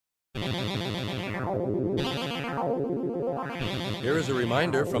Here is a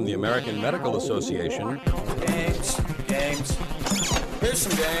reminder from the American Medical Association. Games. Here's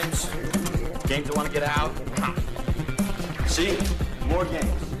some games. Games that want to get out. See? More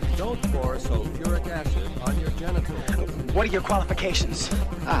games. Don't pour sulfuric acid on your genitals. What are your qualifications?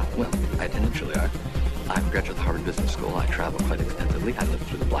 Well, initially, I'm a graduate of the Harvard Business School. I travel quite extensively. I lived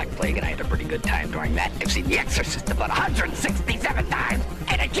through the Black Plague, and I had a pretty good time during that. I've seen The Exorcist about 167 times,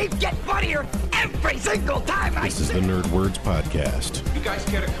 and it keeps getting funnier every single time I see it. This is the Nerd Words Podcast. You guys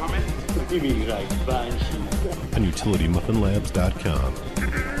care to comment? On UtilityMuffinLabs.com.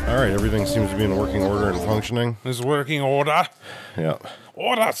 All right, everything seems to be in working order and functioning. This working order. Yeah.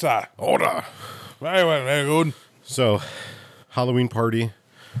 Order, sir. Order. Very well, very good. So, Halloween party,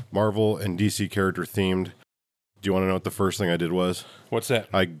 Marvel and DC character themed. Do you want to know what the first thing I did was? What's that?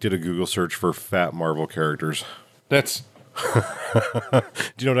 I did a Google search for fat Marvel characters. That's... Do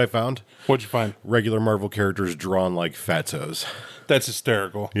you know what I found? What'd you find? Regular Marvel characters drawn like fatzos. That's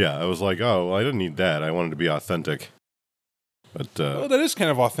hysterical. Yeah, I was like, oh, well, I didn't need that. I wanted to be authentic. But Well, that is kind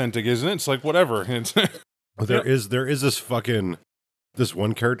of authentic, isn't it? It's like, whatever. It's there is this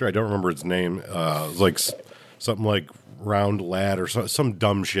one character, I don't remember its name. It's like something like Round Lad or some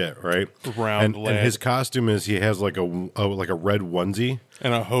dumb shit, right? Round Lad. And his costume is he has like a red onesie.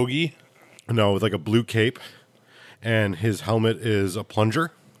 And a hoagie? No, with like a blue cape. And his helmet is a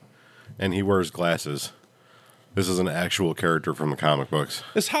plunger. And he wears glasses. This is an actual character from the comic books.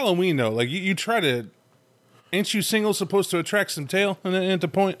 It's Halloween, though. Like, you try to... Ain't you singles supposed to attract some tail at the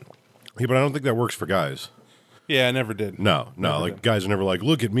point? Yeah, but I don't think that works for guys. Yeah, I never did. No. Never Like, did. guys are never like,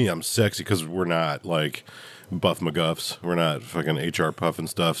 look at me, I'm sexy, because we're not, like, Buff McGuffs. We're not fucking HR Puff and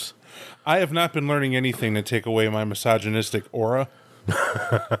stuffs. I have not been learning anything to take away my misogynistic aura.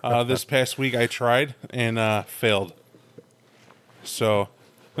 This past week I tried and failed. So,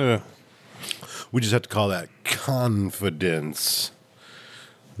 We just have to call that confidence.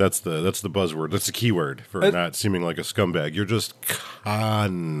 That's the buzzword. That's the keyword for not seeming like a scumbag. You're just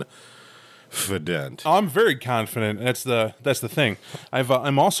confident. I'm very confident. That's the thing.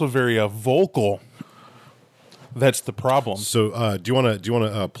 I'm also very vocal. That's the problem. So, do you want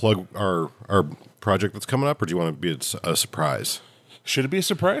to plug our project that's coming up, or do you want to be a surprise? Should it be a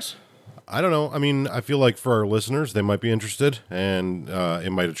surprise? I don't know. I mean, I feel like for our listeners, they might be interested, and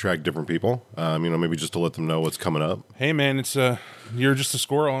it might attract different people. Maybe just to let them know what's coming up. Hey, man, it's you're just a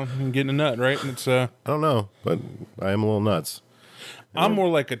squirrel and getting a nut, right? And it's I don't know, but I am a little nuts. I'm more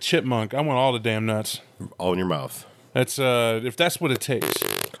like a chipmunk. I want all the damn nuts. All in your mouth. That's if that's what it takes.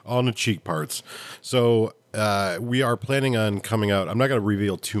 All in the cheek parts. So we are planning on coming out. I'm not going to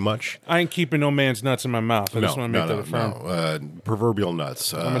reveal too much. I ain't keeping no man's nuts in my mouth. I just want to make that affirm. Proverbial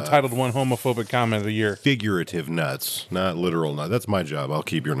nuts. I'm entitled one homophobic comment of the year. Figurative nuts, not literal nuts. That's my job. I'll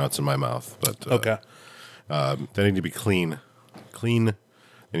keep your nuts in my mouth. But Okay. They need to be clean.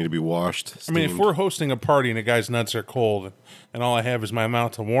 They need to be washed. I mean, if we're hosting a party and a guy's nuts are cold and all I have is my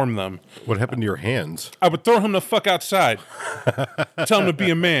mouth to warm them, What happened to your hands? I would throw him the fuck outside. Tell him to be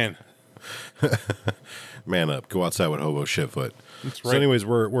a man. Man up. Go outside with hobo shitfoot. That's So right. anyways,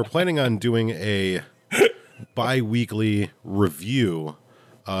 we're planning on doing a bi-weekly review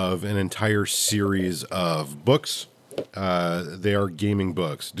of an entire series of books. They are gaming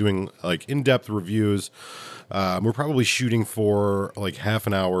books, doing like in-depth reviews. We're probably shooting for like half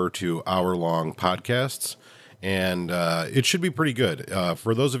an hour to hour-long podcasts, and it should be pretty good.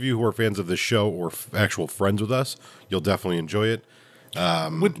 For those of you who are fans of this show or actual friends with us, you'll definitely enjoy it.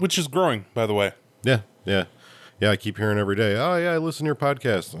 Which is growing, by the way. Yeah. I keep hearing every day, oh, yeah, I listen to your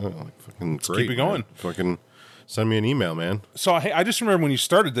podcast. Oh, like, fucking great. keep it going. Man. Fucking send me an email, man. So I just remember when you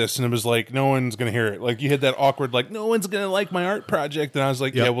started this and it was like, no one's going to hear it. Like you had that awkward, like, no one's going to like my art project. And I was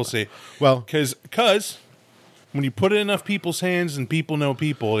like, Yep. yeah, we'll see. Well, Because when you put it in enough people's hands and people know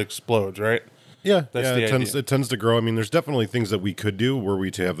people, it explodes, right? yeah, That's yeah, the it idea. tends to grow. I mean, there's definitely things that we could do were we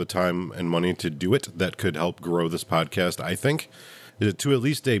to have the time and money to do it that could help grow this podcast, I think, to at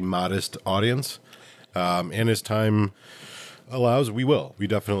least a modest audience. And as time allows, we will. We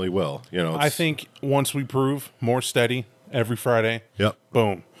definitely will. I think once we prove more steady every Friday, Yep.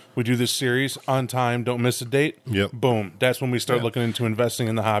 boom. We do this series on time, don't miss a date. Yep. Boom. That's when we start Yeah. looking into investing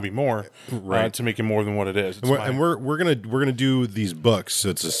in the hobby more, Right. to make it more than what it is. It's And we're gonna do these books.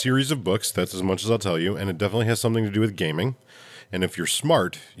 It's a series of books. That's as much as I'll tell you, and it definitely has something to do with gaming. And if you're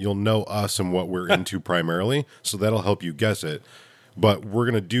smart, you'll know us and what we're into primarily, so that'll help you guess it. But we're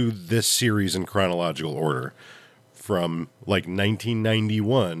gonna do this series in chronological order, from like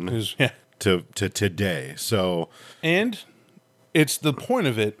 1991 yeah. to today. So And it's the point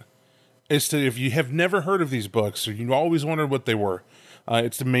of it is to, if you have never heard of these books or you always wondered what they were,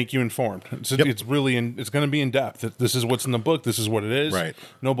 It's to make you informed. It's, Yep. it's really it's going to be in depth. This is what's in the book. This is what it is. Right.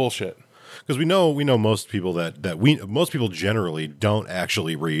 No bullshit. Because we know most people most people generally don't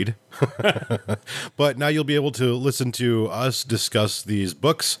actually read, but now you'll be able to listen to us discuss these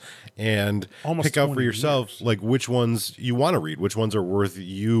books and Almost pick out for 20 yourself years. like which ones you want to read, which ones are worth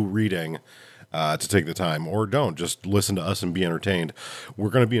you reading to take the time, or don't just listen to us and be entertained. We're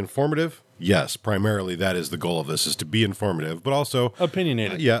going to be informative. Yes, primarily that is the goal of this, is to be informative, but also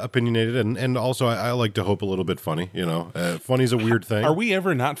Opinionated. Yeah, opinionated, and also I like to hope a little bit funny. Funny's a weird thing. Are we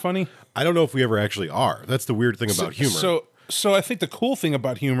ever not funny? I don't know if we ever actually are. That's the weird thing about humor. So I think the cool thing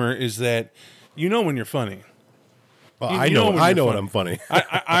about humor is that you know when you're funny. Well, you I know know. when I you're know when funny. I'm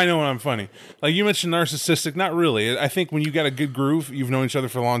funny. I know when I'm funny. Like you mentioned narcissistic, not really. I think when you got a good groove, you've known each other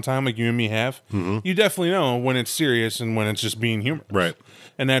for a long time, like you and me have, you definitely know when it's serious and when it's just being humorous. Right.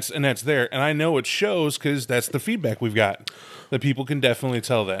 And that's there. And I know it shows because that's the feedback we've got. That people can definitely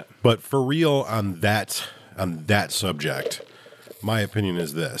tell that. But for real, on that subject, my opinion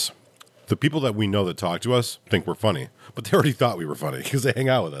is this: the people that we know that talk to us think we're funny, but they already thought we were funny because they hang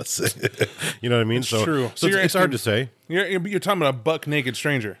out with us. You know what I mean? It's true. So you're it's hard asking- to say. You're talking about a buck naked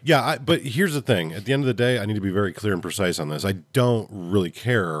stranger. Yeah, but here's the thing. At the end of the day, I need to be very clear and precise on this. I don't really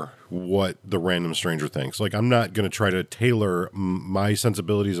care what the random stranger thinks. Like, I'm not going to try to tailor my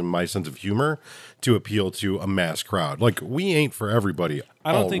sensibilities and my sense of humor to appeal to a mass crowd. Like, we ain't for everybody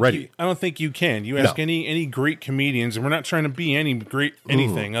I don't already. think you can. You ask No. any great comedians, and we're not trying to be any great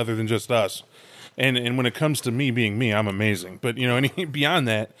anything other than just us. And when it comes to me being me, I'm amazing. But any beyond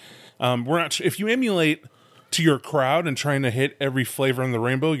that, we're not. If you emulate to your crowd and trying to hit every flavor in the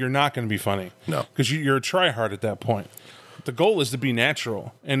rainbow, you're not going to be funny. No. Because you're a try-hard at that point. The goal is to be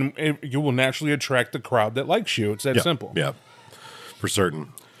natural, and you will naturally attract the crowd that likes you. It's that Yeah, simple. Yeah, for certain.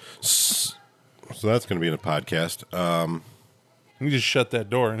 So that's going to be in a podcast. You just shut that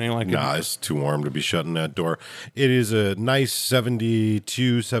door, and ain't like Nah, it's too warm to be shutting that door. It is a nice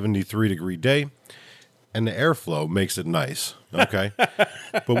 72, 73 degree day, and the airflow makes it nice. Okay.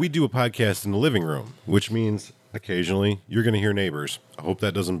 But we do a podcast in the living room, which means occasionally you're going to hear neighbors. I hope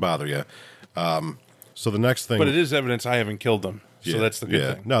that doesn't bother you. So the next thing. But it is evidence I haven't killed them, so that's the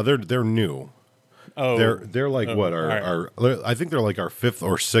good thing. No, they're new. Oh, They're like what all right. our I think they're like our fifth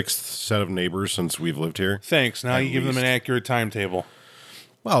or sixth set of neighbors since we've lived here. Thanks. Now At you give them an least. accurate timetable.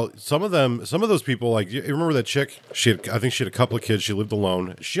 Well, some of those people, like you remember that chick? I think she had a couple of kids. She lived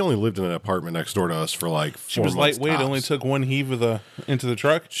alone. She only lived in an apartment next door to us for like 4 months. She was lightweight. tops. Only took one heave of into the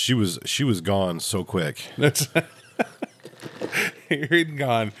truck. She was gone so quick. That's you're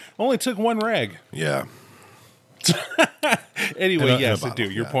gone. Only took one rag. Yeah, Anyway, In a yes, bottle, I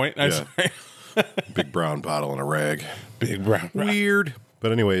do. Your yeah, point. I'm yeah. sorry. big brown bottle and a rag. Big brown. Weird.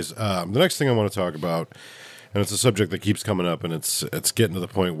 But anyways, the next thing I want to talk about, and it's a subject that keeps coming up, and it's getting to the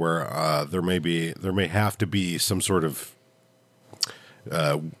point where there may have to be some sort of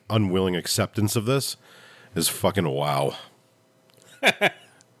unwilling acceptance of this, is fucking WoW.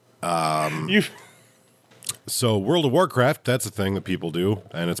 You So World of Warcraft, that's a thing that people do,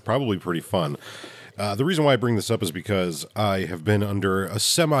 and it's probably pretty fun. The reason why I bring this up is because I have been under a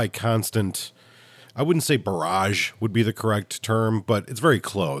semi-constant, I wouldn't say barrage would be the correct term, but it's very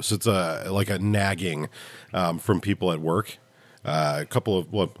close. It's like a nagging from people at work. A couple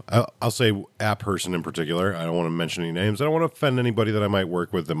of, well, I'll say a person in particular. I don't want to mention any names. I don't want to offend anybody that I might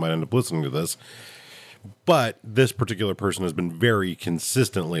work with that might end up listening to this. But this particular person has been very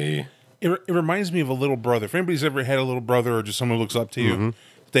consistently... It reminds me of a little brother. If anybody's ever had a little brother or just someone who looks up to you,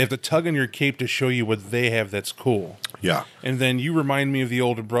 they have to tug on your cape to show you what they have that's cool. Yeah. And then you remind me of the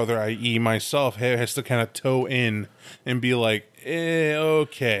older brother, i.e. myself, has to kind of toe in and be like,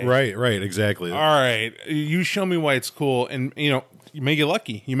 okay. Right, exactly. All right. You show me why it's cool. And, you may get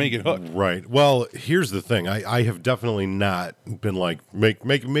lucky. You may get hooked. Right. Well, here's the thing. I have definitely not been like,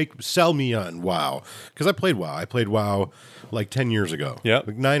 sell me on WoW. Because I played WoW. I played WoW like 10 years ago. Yep.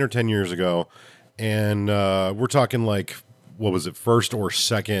 Like 9 or 10 years ago. And we're talking like, what was it, first or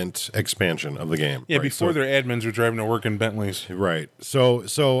second expansion of the game. Yeah, right? before So- their admins were driving to work in Bentleys. Right.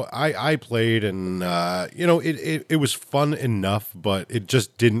 So I played, and it was fun enough, but it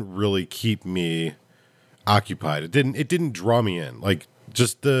just didn't really keep me occupied. It didn't draw me in. Like,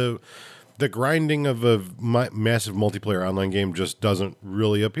 just the grinding of a massive multiplayer online game just doesn't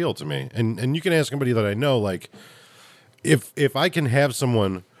really appeal to me. And you can ask somebody that I know, like, if I can have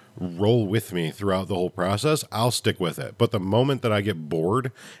someone roll with me throughout the whole process, I'll stick with it. But the moment that I get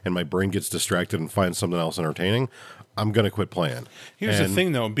bored and my brain gets distracted and finds something else entertaining, I'm going to quit playing. Here's the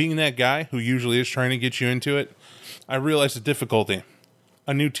thing, though. Being that guy who usually is trying to get you into it, I realize the difficulty.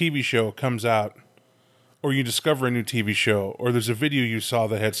 A new TV show comes out or you discover a new TV show, or there's a video you saw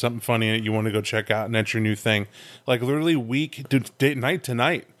that had something funny in it you want to go check out, and that's your new thing. Like literally night to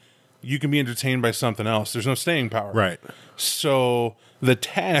night, you can be entertained by something else. There's no staying power. Right. So the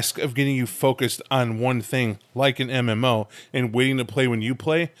task of getting you focused on one thing, like an MMO, and waiting to play when you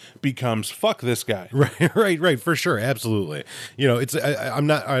play, becomes fuck this guy. Right, for sure, absolutely. You know, it's I'm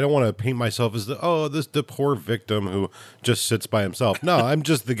not. I don't want to paint myself as the poor victim who just sits by himself. No, I'm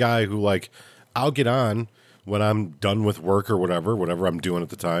just the guy who like I'll get on when I'm done with work or whatever I'm doing at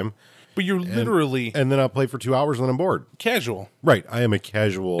the time. But you're literally and then I'll play for 2 hours and then I'm bored. casual. Right, I am a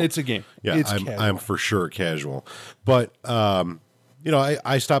casual. It's a game. Yeah, It's I'm casual. I'm for sure casual. But you know,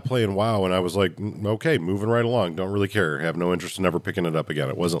 I stopped playing WoW and I was like, okay, moving right along. Don't really care. Have no interest in ever picking it up again.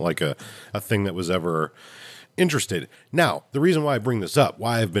 It wasn't like a thing that was ever interested. Now, the reason why I bring this up,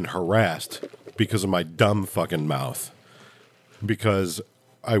 why I've been harassed because of my dumb fucking mouth, because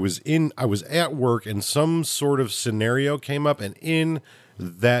I was at work and some sort of scenario came up, and in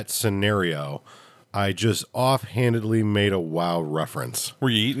that scenario, I just offhandedly made a WoW reference. Were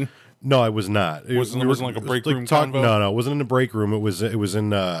you eating? No, I was not. It Wasn't like a break room convo? No, it wasn't in the break room. It was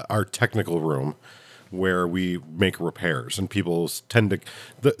in our technical room where we make repairs, and people tend to.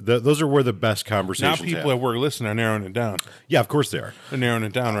 Those are where the best Now conversations. people happen. at work listening are narrowing it down. Yeah, of course they are. They're narrowing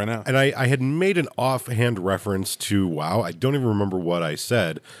it down right now. And I had made an offhand reference to WoW. I don't even remember what I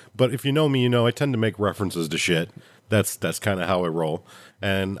said, but if you know me, you know I tend to make references to shit. That's kind of how I roll.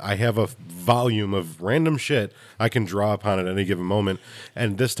 And I have a volume of random shit I can draw upon at any given moment.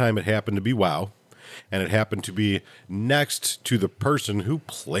 And this time it happened to be WoW. And it happened to be next to the person who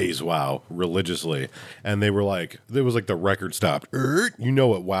plays WoW religiously. And they were like, it was like the record stopped. You know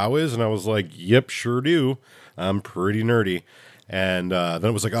what WoW is? And I was like, yep, sure do. I'm pretty nerdy. And then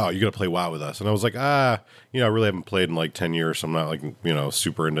it was like, oh, you're going to play WoW with us. And I was like, I really haven't played in like 10 years. So I'm not like,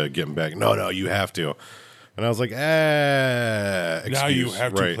 super into getting back. No, you have to. And I was like, excuse. Now you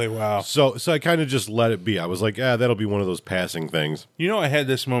have to play WoW. So I kind of just let it be. I was like, that'll be one of those passing things. You know, I had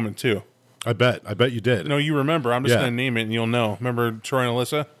this moment too. I bet you did. No, you remember. I'm just Yeah. going to name it and you'll know. Remember Troy and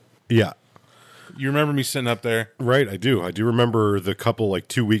Alyssa? Yeah. You remember me sitting up there Right, I do. I do remember the couple, like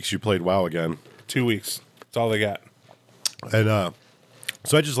 2 weeks you played WoW again. 2 weeks. That's all they got. And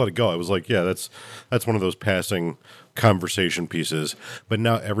so I just let it go. I was like, yeah, that's one of those passing conversation pieces. But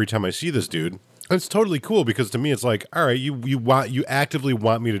now every time I see this dude, it's totally cool because to me it's like, all right, you actively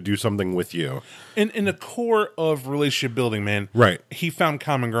want me to do something with you. In the core of relationship building, man. Right. He found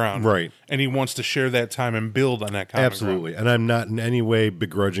common ground. Right. And he wants to share that time and build on that common ground. Absolutely. And I'm not in any way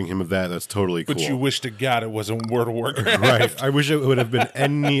begrudging him of that. That's totally cool. But you wish to God it wasn't World of Warcraft. Right. I wish it would have been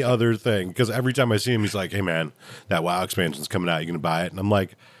any other thing because every time I see him, he's like, hey, man, that WoW expansion's coming out. You going to buy it? And I'm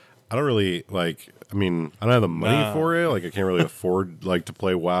like, I don't really like. I mean, I don't have the money for it. Like, I can't really afford like to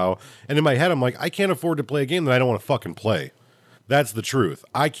play WoW. And in my head, I'm like, I can't afford to play a game that I don't want to fucking play. That's the truth.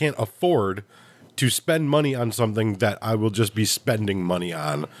 I can't afford to spend money on something that I will just be spending money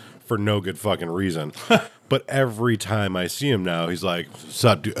on for no good fucking reason. But every time I see him now, he's like,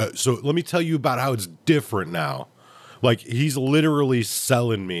 "Sup, dude? So let me tell you about how it's different now." Like, he's literally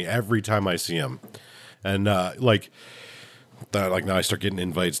selling me every time I see him, and now I start getting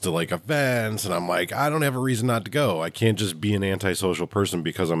invites to like events, and I'm like, I don't have a reason not to go. I can't just be an antisocial person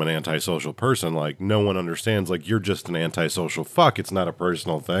because I'm an antisocial person. Like, no one understands. Like, you're just an antisocial fuck. It's not a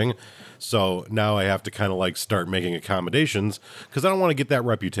personal thing. So now I have to kind of like start making accommodations because I don't want to get that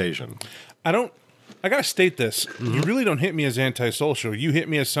reputation. I gotta state this. Mm-hmm. You really don't hit me as antisocial. You hit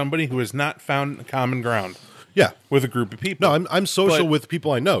me as somebody who has not found common ground Yeah. with a group of people. No, I'm social But- with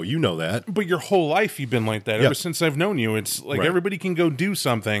people I know. You know that. But your whole life you've been like that. Yeah. Ever since I've known you, it's like Right. everybody can go do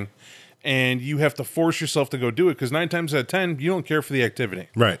something, and you have to force yourself to go do it because 9 times out of 10 you don't care for the activity.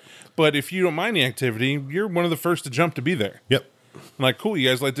 Right. But if you don't mind the activity, you're one of the first to jump to be there. Yep. I'm like, cool, you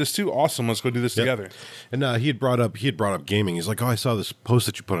guys like this too? Awesome, let's go do this Yep. together. And he had brought up gaming. He's like, oh, I saw this post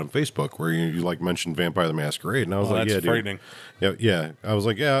that you put on Facebook where you like mentioned Vampire the Masquerade, and I was Oh, like, that's yeah, dude. frightening. Yeah. I was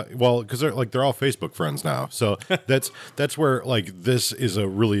like, yeah, well, because they're all Facebook friends now, so that's where like this is a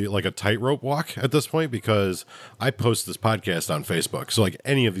really like a tightrope walk at this point because I post this podcast on Facebook, so like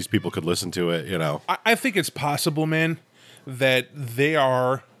any of these people could listen to it, you know. I think it's possible, man, that they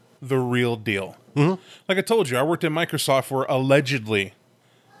are the real deal. Mm-hmm. Like I told you, I worked at Microsoft where allegedly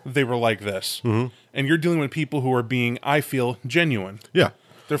they were like this. Mm-hmm. And you're dealing with people who are being, I feel, genuine. Yeah.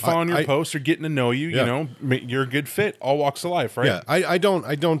 They're following your posts, they're getting to know you. Yeah. You know, you're a good fit, all walks of life, right? Yeah, I don't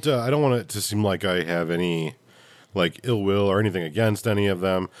want it to seem like I have any like ill will or anything against any of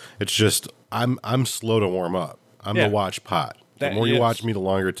them. It's just I'm slow to warm up. I'm Yeah. the watch pot. The That more you is. watch me, the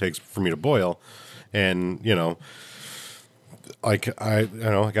longer it takes for me to boil. And you know, like I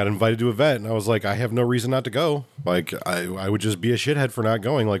got invited to an event and I was like, I have no reason not to go. Like I would just be a shithead for not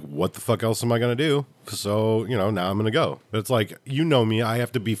going. Like, what the fuck else am I gonna do? So, now I'm gonna go. But it's like, me, I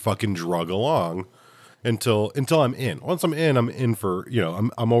have to be fucking drug along until I'm in. Once I'm in for,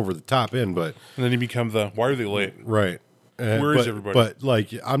 I'm over the top in, but And then you become why are they late? right. Where is everybody? But like,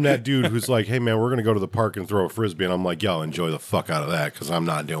 I'm that dude who's like, hey man, we're gonna go to the park and throw a frisbee, and I'm like, yo, enjoy the fuck out of that because I'm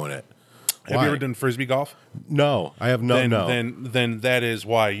not doing it. Have Why? you ever done frisbee golf? No, I have no. Then that is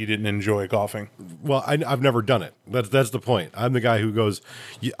why you didn't enjoy golfing. Well, I've never done it. That's the point. I'm the guy who goes,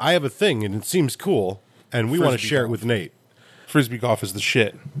 I have a thing and it seems cool, and we want to Frisbee share it golf. with Nate. Frisbee golf is the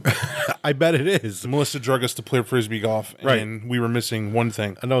shit. I bet it is. Melissa drug us to play frisbee golf, and we were missing one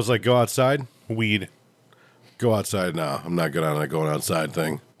thing: And I was like, go outside. weed. Go outside now. I'm not good on that going outside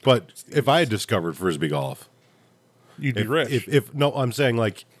thing. But if I had discovered frisbee golf, You'd be rich. if no, I'm saying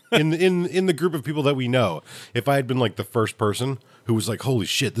like in the group of people that we know, if I had been like the first person who was like, holy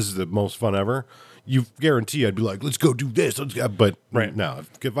shit, this is the most fun ever, you guarantee I'd be like, let's go do this. Let's go. But Right. no,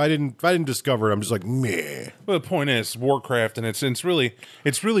 if I didn't discover it, I'm just like, meh. Well, the point is Warcraft, and it's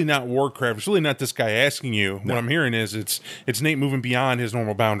really not Warcraft. It's really not this guy asking you. What I'm hearing is it's Nate moving beyond his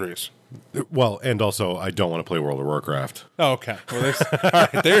normal boundaries. Well, and also I don't want to play World of Warcraft. Oh, okay. Well, all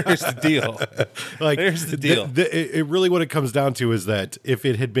right. There's the deal. Like, There's the deal. It really, what it comes down to is that if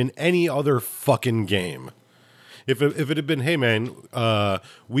it had been any other fucking game, if it had been, hey man,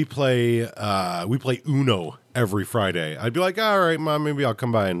 we play Uno every Friday, I'd be like, all right, mom, maybe I'll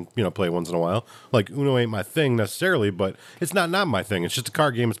come by and play once in a while. Like, Uno ain't my thing necessarily, but it's not my thing. It's just a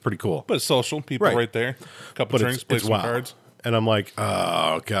card game. It's pretty cool. But it's social. People Right. right there. A couple But drinks, play it's some WoW. cards. And I'm like,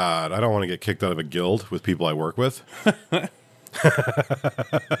 oh god, I don't want to get kicked out of a guild with people I work with.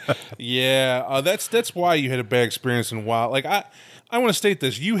 Yeah, that's why you had a bad experience in WoW. Like I want to state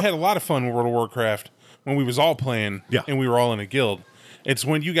this: you had a lot of fun in World of Warcraft when we was all playing, Yeah. and we were all in a guild. It's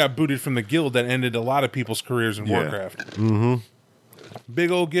when you got booted from the guild that ended a lot of people's careers in Yeah. Warcraft. Mm-hmm.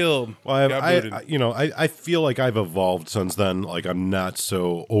 Big old guild. Well, got booted. I feel like I've evolved since then. Like, I'm not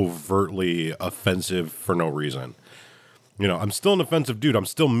so overtly offensive for no reason. I'm still an offensive dude. I'm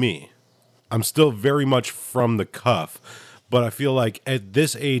still me. I'm still very much from the cuff. But I feel like at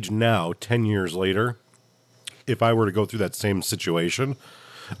this age now, 10 years later, if I were to go through that same situation,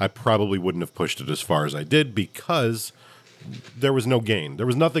 I probably wouldn't have pushed it as far as I did because there was no gain. There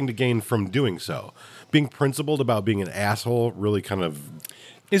was nothing to gain from doing so. Being principled about being an asshole really kind of...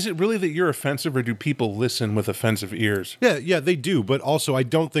 Is it really that you're offensive, or do people listen with offensive ears? Yeah, they do. But also, I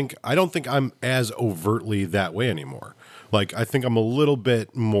don't think I'm as overtly that way anymore. Like, I think I'm a little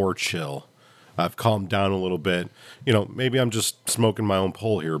bit more chill. I've calmed down a little bit. Maybe I'm just smoking my own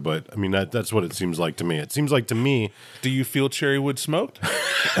pole here, but I mean, that's what it seems like to me. It seems like to me... Do you feel Cherrywood smoked?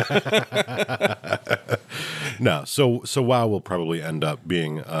 No. So WoW will probably end up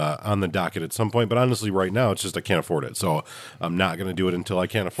being on the docket at some point, but honestly, right now, it's just I can't afford it. So I'm not going to do it until I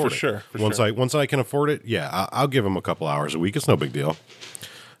can't afford it. sure. Once I can afford it, yeah, I'll give them a couple hours a week. It's no big deal.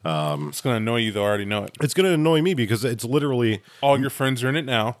 It's going to annoy you, though. I already know it. It's going to annoy me because it's literally... All your friends are in it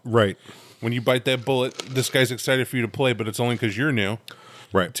now. Right. When you bite that bullet, this guy's excited for you to play, but it's only because you're new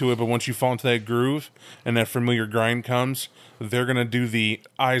Right. to it. But once you fall into that groove and that familiar grind comes, they're going to do the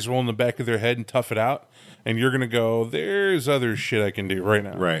eyes roll in the back of their head and tough it out. And you're going to go, there's other shit I can do right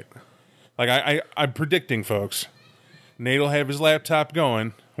now. Right. Like, I'm predicting, folks. Nate will have his laptop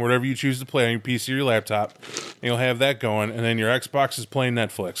going, whatever you choose to play on your PC or your laptop. And you'll have that going, and then your Xbox is playing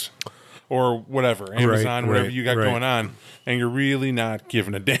Netflix. Or whatever, Amazon, whatever you got going on. And you're really not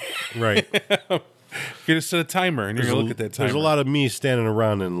giving a damn. Right. You're going to set a timer, and you're going to look at that timer. There's a lot of me standing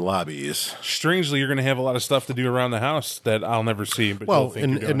around in lobbies. Strangely, you're going to have a lot of stuff to do around the house that I'll never see. But you'll Well, think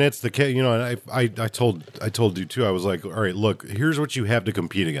you're doing. and that's the case. And I told you too. I was like, all right, look, here's what you have to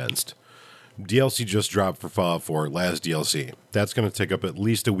compete against. DLC just dropped for Fallout 4, last DLC. That's going to take up at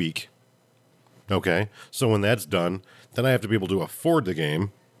least a week. Okay, so when that's done, then I have to be able to afford the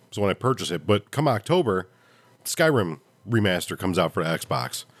game. So when I purchase it, but come October, Skyrim remaster comes out for the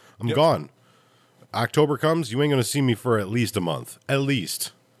Xbox. I'm gone. October comes, you ain't going to see me for at least a month, at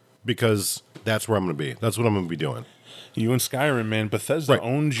least, because that's where I'm going to be. That's what I'm going to be doing. You and Skyrim, man. Bethesda Right.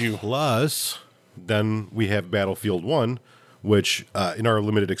 owns you. Plus, then we have Battlefield 1, which in our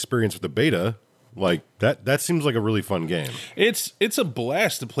limited experience with the beta, like that seems like a really fun game. It's a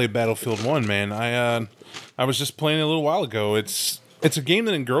blast to play Battlefield 1, man. I was just playing it a little while ago. It's a game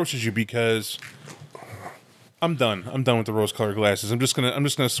that engrosses you because I'm done. I'm done with the rose-colored glasses. I'm just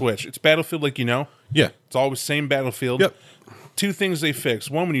gonna switch. It's Battlefield, like Yeah. It's always same Battlefield. Yep. Two things they fix.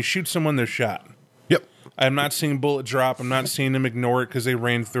 One, when you shoot someone, they're shot. Yep. I'm not seeing bullet drop. I'm not seeing them ignore it because they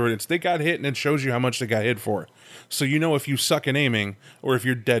ran through it. It's they got hit, and it shows you how much they got hit for. So you know if you suck at aiming or if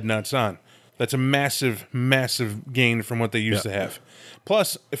you're dead nuts on. That's a massive, massive gain from what they used to have.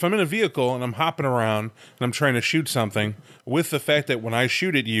 Plus, if I'm in a vehicle and I'm hopping around and I'm trying to shoot something, with the fact that when I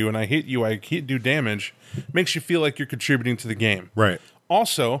shoot at you and I hit you, I do damage, makes you feel like you're contributing to the game. Right.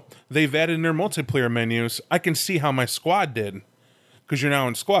 Also, they've added in their multiplayer menus, I can see how my squad did. Because you're now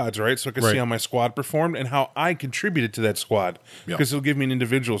in squads, right? So I can see how my squad performed and how I contributed to that squad. Because it'll give me an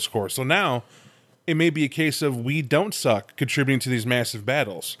individual score. So now, it may be a case of we don't suck contributing to these massive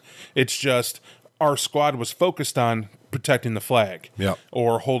battles. It's just our squad was focused on protecting the flag.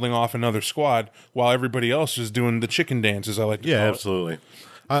 Or holding off another squad while everybody else is doing the chicken dance, as I like to call it. Yeah, absolutely.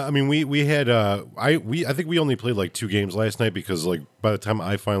 I mean, we had I think we only played like 2 games last night because like by the time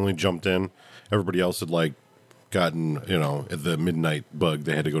I finally jumped in, everybody else had like gotten, at the midnight bug,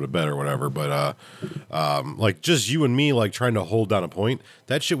 they had to go to bed or whatever. But like just you and me like trying to hold down a point,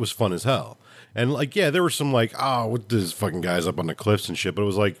 that shit was fun as hell. And like, yeah, there were some like, what this fucking guys up on the cliffs and shit. But it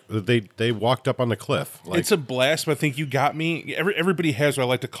was like they walked up on the cliff. Like, it's a blast, but I think you got me. Everybody has what I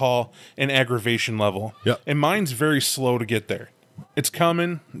like to call an aggravation level. Yep. And mine's very slow to get there. It's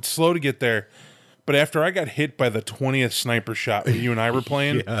coming. It's slow to get there. But after I got hit by the 20th sniper shot when you and I were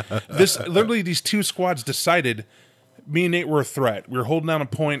playing, these 2 squads decided me and Nate were a threat. We were holding down a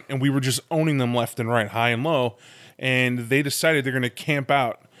point, and we were just owning them left and right, high and low. And they decided they're going to camp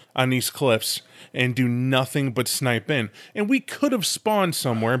out on these cliffs and do nothing but snipe in. And we could have spawned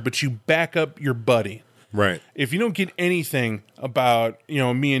somewhere, but you back up your buddy. right. If you don't get anything about,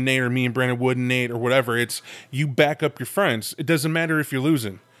 me and Nate or me and Brandon Wood and Nate or whatever, it's you back up your friends. It doesn't matter if you're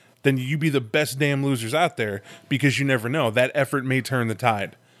losing. Then you be the best damn losers out there because you never know. That effort may turn the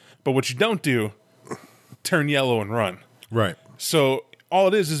tide. But what you don't do, turn yellow and run. Right. So all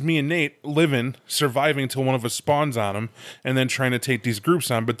it is me and Nate living, surviving till one of us spawns on them, and then trying to take these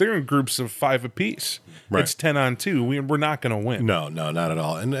groups on. But they're in groups of 5 apiece. Right. It's 10 on 2. We're not going to win. No, not at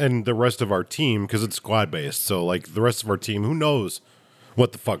all. And the rest of our team, because it's squad based, so like the rest of our team, who knows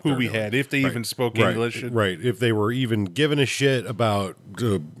what the fuck Who they're we doing. had, if they even spoke Right. English. Right. If they were even giving a shit about,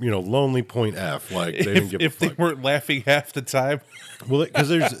 Lonely Point F, like they didn't give a If they fuck. weren't laughing half the time. Well, because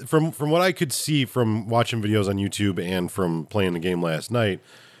there's from what I could see from watching videos on YouTube and from playing the game last night,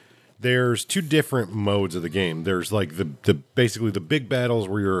 there's 2 different modes of the game. There's like the basically the big battles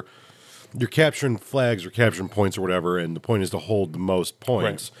where you're capturing flags or capturing points or whatever, and the point is to hold the most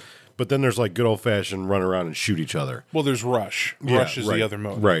points. Right. But then there's like good old fashioned run around and shoot each other. Well, there's Rush. Rush is right, the other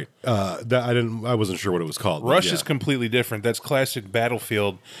mode. Right. That I wasn't sure what it was called. but Rush yeah. is completely different. That's classic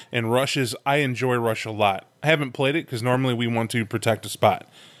Battlefield. And I enjoy Rush a lot. I haven't played it because normally we want to protect a spot.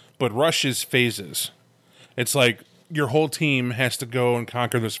 But Rush is phases. It's like your whole team has to go and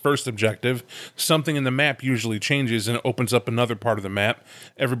conquer this first objective. Something in the map usually changes and it opens up another part of the map.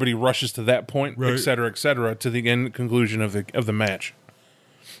 Everybody rushes to that point, Right. et cetera, to the end conclusion of the match.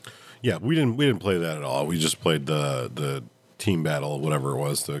 Yeah, we didn't play that at all. We just played the team battle, whatever it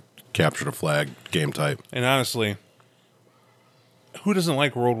was, the capture the flag game type. And honestly, who doesn't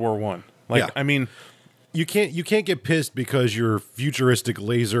like World War I? Yeah. I mean, You can't get pissed because your futuristic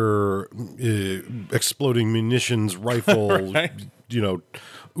laser exploding munitions rifle, Right.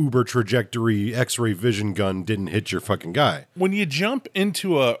 Uber trajectory X-ray vision gun didn't hit your fucking guy. when you jump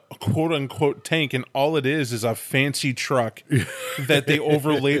into a quote-unquote tank and all it is a fancy truck that they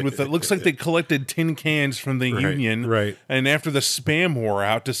overlaid with it looks like they collected tin cans from the Union, right. and after the spam wore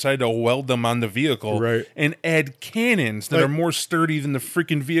out decided to weld them on the vehicle, Right. and add cannons that Right. are more sturdy than the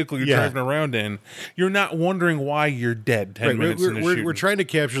freaking vehicle you're Yeah. driving around in. You're not wondering why you're dead 10 Right, minutes into shooting. we're trying to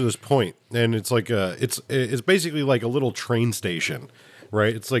capture this point, and it's like it's basically like a little train station,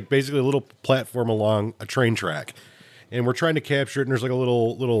 right? It's like basically a little platform along a train track, and we're trying to capture it. And there's like a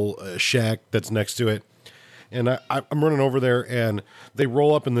little shack that's next to it, and I'm running over there, and they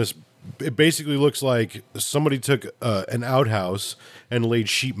roll up in this. It basically looks like somebody took an outhouse and laid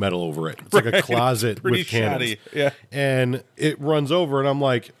sheet metal over it. It's like a closet Pretty with cannons. shoddy, yeah. And it runs over, and I'm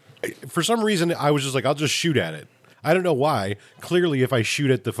like, for some reason, I was just like, I'll just shoot at it. I don't know why. Clearly, if I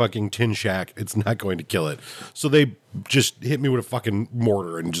shoot at the fucking tin shack, it's not going to kill it. So they just hit me with a fucking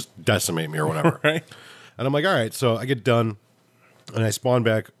mortar and just decimate me or whatever. Right. And I'm like, all right. So I get done, and I spawn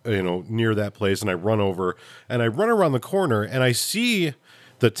back, near that place, and I run over, and I run around the corner, and I see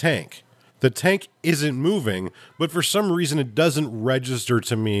the tank. The tank isn't moving, but for some reason, it doesn't register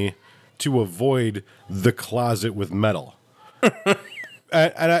to me to avoid the closet with metal.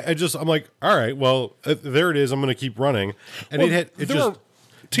 And I'm like, all right, well, there it is. I'm going to keep running. And Well, the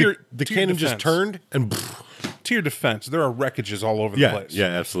to your cannon just defense. turned and To to your defense, there are wreckages all over the Yeah, place. yeah,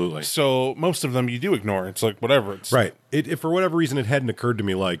 absolutely. So most of them you do ignore. It's like whatever. It's Right. If for whatever reason it hadn't occurred to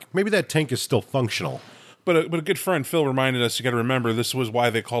me, like maybe that tank is still functional. But a good friend Phil reminded us, you got to remember, this was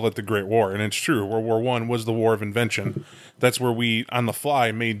why they called it the Great War, and it's true. World War I was the war of invention. That's where we, on the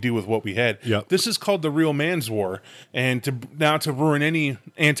fly, made do with what we had. Yep. This is called the real man's war, and to ruin any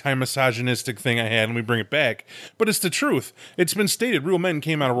anti-misogynistic thing I had, and we bring it back. But it's the truth. It's been stated, real men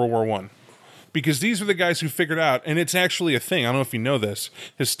came out of World War I. Because these are the guys who figured out, and it's actually a thing. I don't know if you know this.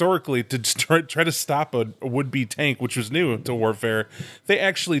 Historically, to try to stop a would-be tank, which was new to warfare, they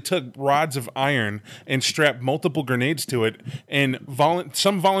actually took rods of iron and strapped multiple grenades to it. And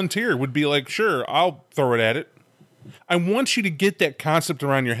some volunteer would be like, "Sure, I'll throw it at it." I want you to get that concept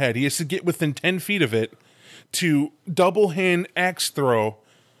around your head. He has to get within 10 feet of it to double-hand axe throw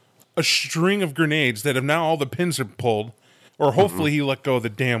a string of grenades that have now all the pins are pulled. Or hopefully he let go of the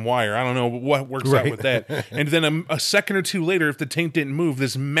damn wire. I don't know what works out with that. And then a second or two later, if the tank didn't move,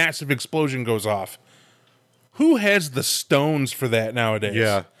 this massive explosion goes off. Who has the stones for that nowadays?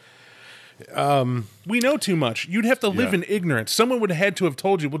 Yeah. We know too much. You'd have to live in ignorance. Someone would have had to have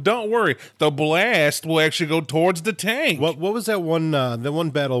told you, well, don't worry. The blast will actually go towards the tank. What was that one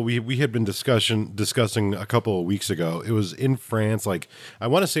battle we had been discussing a couple of weeks ago? It was in France. Like I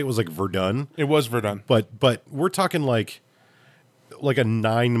want to say it was like Verdun. It was Verdun. But we're talking like a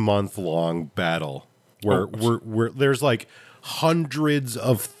 9-month long battle where there's like hundreds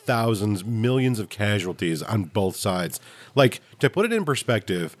of thousands, millions of casualties on both sides. Like to put it in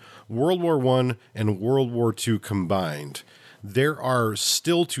perspective, World War I and World War II combined, there are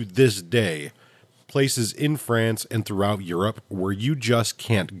still to this day places in France and throughout Europe where you just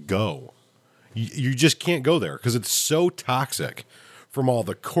can't go. You just can't go there because it's so toxic. From all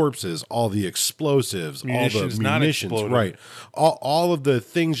the corpses, all the explosives, Munitions, all the not munitions, exploding. right? All of the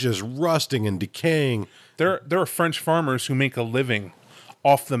things just rusting and decaying. There are French farmers who make a living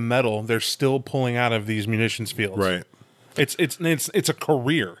off the metal they're still pulling out of these munitions fields. Right. It's a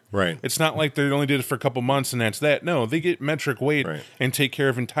career. Right. It's not like they only did it for a couple months and that's that. No, they get metric weight Right. and take care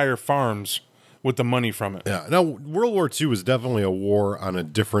of entire farms with the money from it. Yeah. Now, World War II was definitely a war on a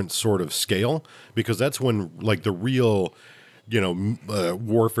different sort of scale because that's when like the real,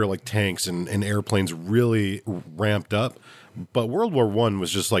 warfare like tanks and airplanes really ramped up. But World War I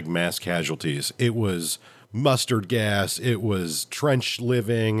was just like mass casualties. It was mustard gas. It was trench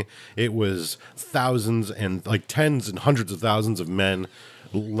living. It was thousands and like tens and hundreds of thousands of men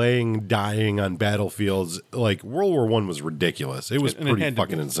dying on battlefields. Like World War I was ridiculous. It was And it pretty had to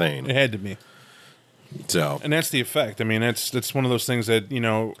fucking be. insane. It had to be. So And that's the effect. I mean, that's one of those things that,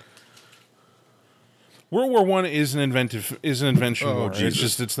 World War I is an invention Oh, war.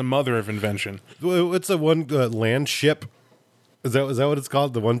 Jesus. It's the mother of invention. what's the one land ship? Is that what it's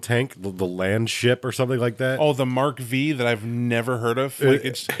called? The one tank, the land ship or something like that? Oh, the Mark V that I've never heard of. Like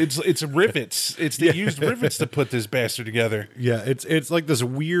it's rivets. They used rivets to put this bastard together. Yeah, it's like this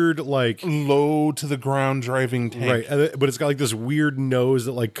weird like Low to the ground driving tank. right, but it's got like this weird nose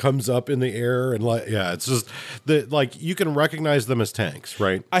that like comes up in the air and like it's just you can recognize them as tanks,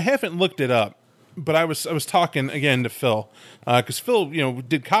 right? I haven't looked it up, but I was talking again to Phil because Phil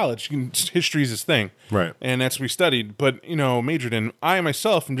did college. History is his thing, Right. And that's what we studied. But majored in. I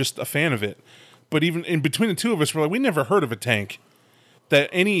myself am just a fan of it. But even in between the two of us, we're like, we never heard of a tank that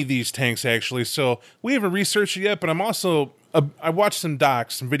any of these tanks actually. So we haven't researched it yet. But I'm also I watched some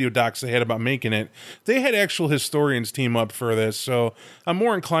video docs they had about making it. They had actual historians team up for this, so I'm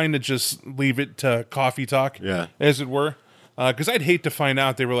more inclined to just leave it to coffee talk, Yeah. as it were. Because I'd hate to find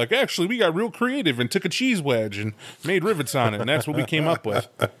out they were like, actually, we got real creative and took a cheese wedge and made rivets on it, and that's what we came up with.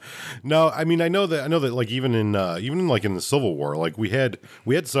 No, I mean I know that like even in like in the Civil War, like we had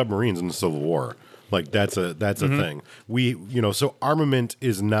submarines in the Civil War. Like that's a thing. We so armament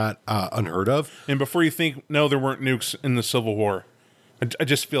is not unheard of. And before you think, no, there weren't nukes in the Civil War, I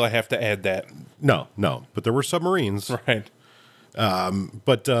just feel I have to add that. No, but there were submarines. Right.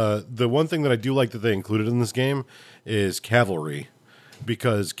 But the one thing that I do like that they included in this game is cavalry,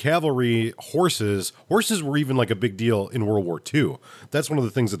 because cavalry horses were even like a big deal in World War II. That's one of the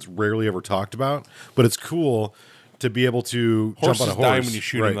things that's rarely ever talked about, but it's cool to be able to Horses jump on a horse. die when you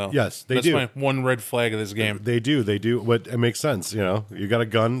shoot right. them, though. Yes, That's do. my one red flag of this game. They do. But it makes sense. You got a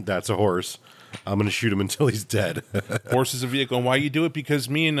gun. That's a horse. I'm going to shoot him until he's dead. Horse is a vehicle. And why you do it? Because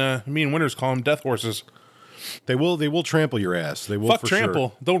me and Winters call them death horses. They will trample your ass. They will Fuck for trample.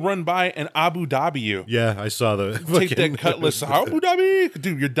 Sure. They'll run by and Abu Dhabi you. Yeah, I saw the Take that cutlass. Abu Dhabi.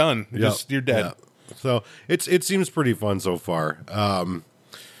 Dude, you're done. Yeah, You're dead. yeah. So it seems pretty fun so far.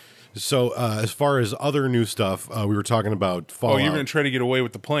 So as far as other new stuff, we were talking about Oh, Fallout. you're going to try to get away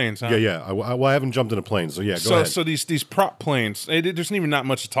with the planes, huh? Yeah. Well, I haven't jumped in a plane, so yeah, go So, ahead. so these prop planes, there's even not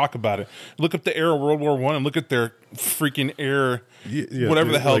much to talk about it. Look up the era of World War One and look at their freaking air, Yeah,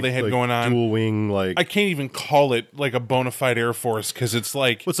 whatever the hell like- they had like going on. Dual wing, like I can't even call it like a bona fide Air Force because it's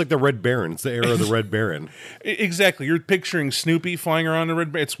like what's like the Red Baron? It's the era of the Red Baron. exactly. You're picturing Snoopy flying around the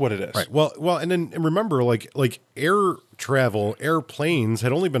red. It's what it is. Right. Well, and then remember, like air travel, airplanes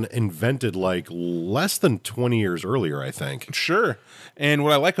had only been invented like less than 20 years earlier, I think. Sure. And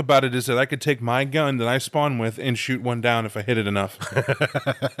what I like about it is that I could take my gun that I spawn with and shoot one down if I hit it enough.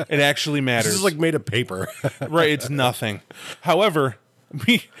 It actually matters. This is like made of paper. Right, it's nothing. However,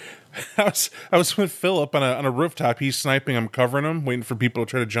 I was with Philip on a rooftop. He's sniping. I'm covering him, waiting for people to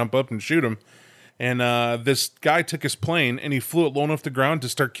try to jump up and shoot him. And this guy took his plane and he flew it low enough to ground to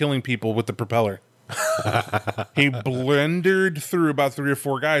start killing people with the propeller. He blendered through about 3 or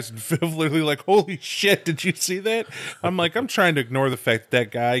 4 guys and Viv literally like, holy shit, did you see that? I'm like, I'm trying to ignore the fact that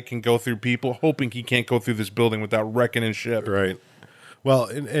guy can go through people, hoping he can't go through this building without wrecking his ship. Right. Well,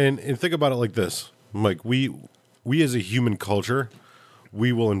 and think about it like this. Like we as a human culture,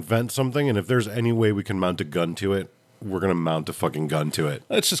 we will invent something, and if there's any way we can mount a gun to it, we're gonna mount a fucking gun to it.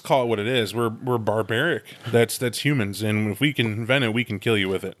 Let's just call it what it is. We're barbaric. That's humans, and if we can invent it, we can kill you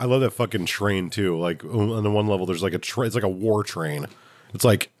with it. I love that fucking train too. Like on the one level, there's like it's like a war train. It's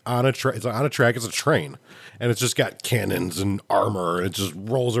like on a it's on a track. It's a train, and it's just got cannons and armor. It just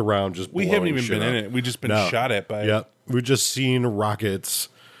rolls around. Just We blowing haven't even shit been in up. it. We've just been No. shot at by Yep, we've just seen rockets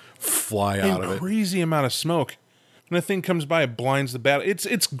fly out of a it. crazy amount of smoke. When a thing comes by, it blinds the battle.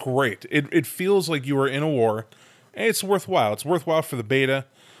 It's great. It feels like you are in a war. It's worthwhile. It's worthwhile for the beta.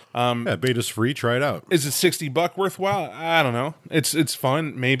 Yeah, beta's free. Try it out. Is it $60 worthwhile? I don't know. It's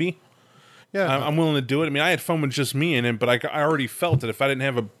fun, maybe. Yeah, I'm willing to do it. I mean, I had fun with just me in it, but I already felt that if I didn't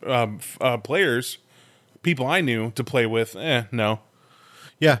have players, people I knew to play with, no.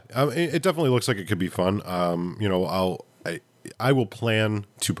 yeah. It definitely looks like it could be fun. You know, I will plan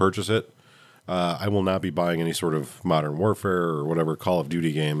to purchase it. I will not be buying any sort of Modern Warfare or whatever Call of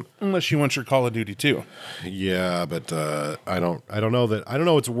Duty game. Unless you want your Call of Duty 2. Yeah, but I don't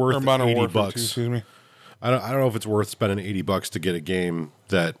know it's worth Or Modern $80. Warfare 2, excuse me. I don't know if it's worth spending $80 to get a game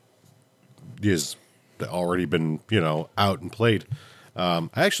that is already been, out and played. I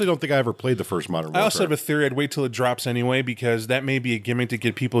actually don't think I ever played the first Modern Warfare. I also have a theory. I'd wait till it drops anyway, because that may be a gimmick to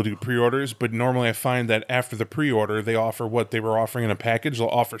get people to do pre-orders. But normally I find that after the pre-order, they offer what they were offering in a package. They'll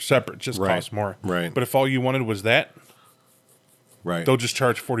offer separate, just Right, cost more. right. But if all you wanted was that, right. they'll just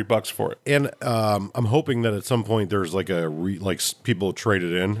charge $40 for it. And I'm hoping that at some point there's like people trade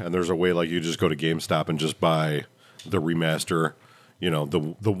it in, and there's a way like you just go to GameStop and just buy the remaster,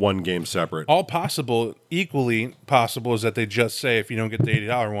 the one game separate. All possible, equally possible, is that they just say if you don't get the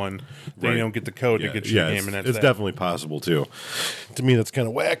 $80 one, then Right. you don't get the code to get your game, and that's it's that. definitely possible too. To me, that's kind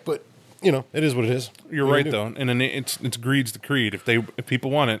of whack, but it is what it is. You're What right do you do? though, and then it's greed's the creed. If people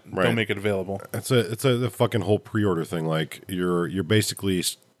want it, they'll Right. make it available. It's a fucking whole pre-order thing. Like you're basically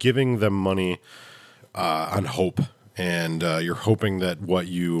giving them money on hope, and you're hoping that what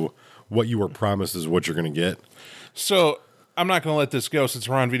you were promised is what you're going to get. So I'm not going to let this go since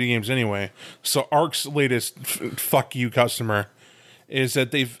we're on video games anyway. So Ark's latest fuck you customer is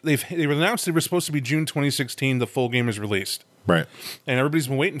that they've announced they were supposed to be June 2016. The full game is released, Right. and everybody's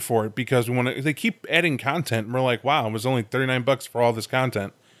been waiting for it because they keep adding content. And we're like, wow, it was only $39 for all this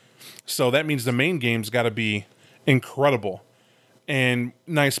content. So that means the main game's got to be incredible and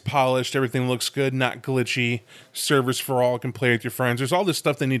nice, polished. Everything looks good, not glitchy. Servers for all, can play with your friends. There's all this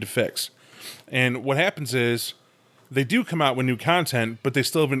stuff they need to fix. And what happens is they do come out with new content, but they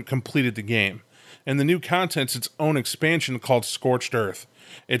still haven't completed the game. And the new content's its own expansion called Scorched Earth.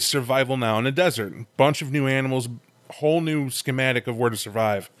 It's survival now in a desert. Bunch of new animals, whole new schematic of where to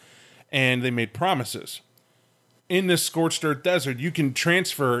survive. And they made promises. In this Scorched Earth desert, you can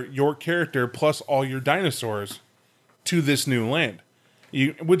transfer your character plus all your dinosaurs to this new land.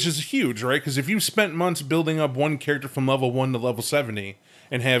 Which is huge, right? Because if you spent months building up one character from level 1 to level 70,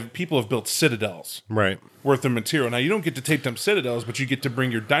 and people have built citadels Right. worth of material. Now, you don't get to take them citadels, but you get to bring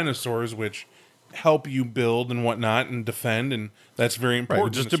your dinosaurs, which help you build and whatnot and defend, and that's very important.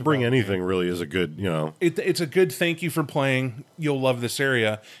 Right. Just in a to bring survival anything really is a good, it's a good thank you for playing. You'll love this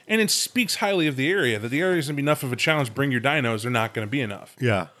area. And it speaks highly of the area, that the area is going to be enough of a challenge. Bring your dinos. They're not going to be enough.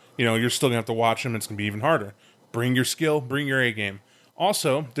 Yeah. You're still going to have to watch them. It's going to be even harder. Bring your skill. Bring your A game.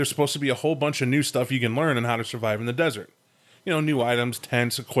 Also, there's supposed to be a whole bunch of new stuff you can learn on how to survive in the desert. New items,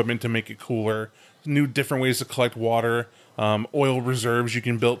 tents, equipment to make it cooler, new different ways to collect water, oil reserves you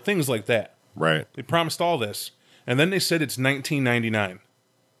can build, things like that. Right. They promised all this. And then they said it's $19.99.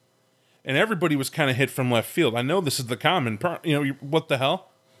 and everybody was kind of hit from left field. I know this is the common, what the hell?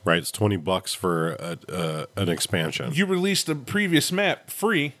 Right, it's $20 for an expansion. You released a previous map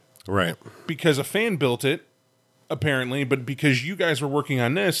free Right. because a fan built it, apparently, but because you guys were working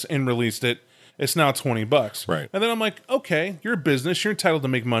on this and released it, it's now $20. Right. And then I'm like, okay, you're a business, you're entitled to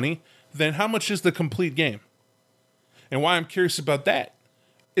make money. Then how much is the complete game? And why I'm curious about that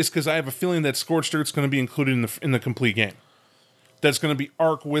is because I have a feeling that Scorched Earth's going to be included in the complete game. That's going to be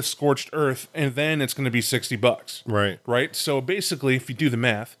Ark with Scorched Earth, and then it's going to be $60. Right. Right? So basically, if you do the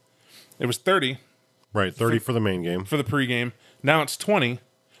math, it was 30 Right, 30 for the main game. for the pregame. Now it's 20.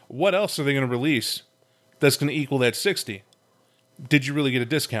 What else are they going to release that's going to equal that 60? Did you really get a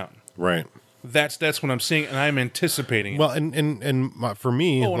discount? Right. That's what I'm seeing, and I'm anticipating it. Well, and for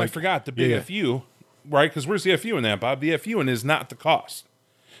me, Oh, and I like, forgot the big yeah. FU, right? Because where's the FU in that, Bob? The FU in is not the cost.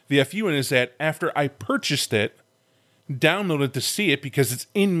 The FU in is that after I purchased it, downloaded to see it because it's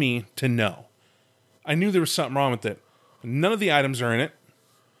in me to know. I knew there was something wrong with it. None of the items are in it.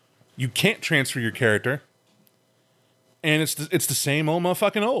 You can't transfer your character. And it's the same old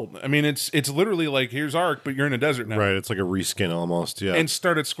motherfucking old. I mean, it's literally like, here's Ark, but you're in a desert now. Right, it's like a reskin almost, yeah. And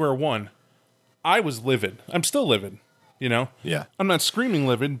start at square one. I was livid. I'm still livid, you know? Yeah. I'm not screaming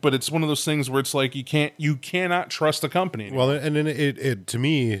livid, but it's one of those things where it's like you cannot trust a company anymore. Well, and then it to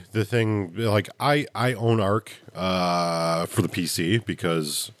me, the thing, like, I own Ark for the PC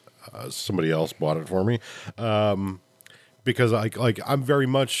because somebody else bought it for me. Because I'm very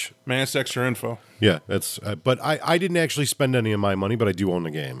much, Man, that's extra info. yeah, that's, but I didn't actually spend any of my money, but I do own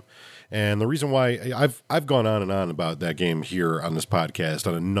the game. And the reason why I've gone on and on about that game here on this podcast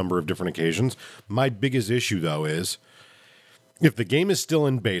on a number of different occasions. My biggest issue, though, is if the game is still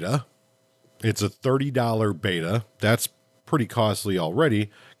in beta, it's a $30 beta. That's pretty costly already.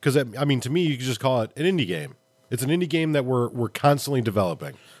 Because, I mean, to me, you could just call it an indie game. It's an indie game that we're constantly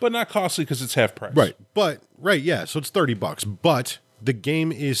developing. But not costly because it's half price. Right. But, right, yeah, so it's $30. But the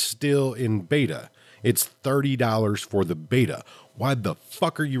game is still in beta. It's $30 for the beta. Why the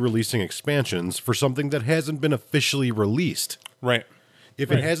fuck are you releasing expansions for something that hasn't been officially released? Right.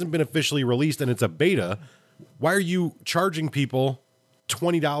 If it hasn't been officially released and it's a beta, why are you charging people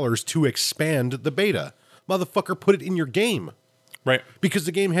 $20 to expand the beta? Motherfucker, put it in your game. Right. Because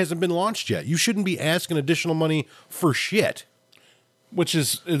the game hasn't been launched yet. You shouldn't be asking additional money for shit. Which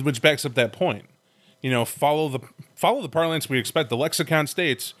backs up that point. You know, follow the parlance we expect. The lexicon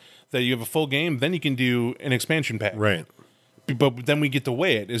states that you have a full game, then you can do an expansion pack. Right. But then we get to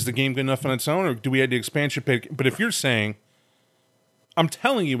weigh it. Is the game good enough on its own, or do we add the expansion pack? But if you're saying, I'm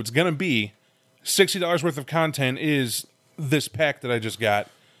telling you, it's going to be $60 worth of content is this pack that I just got,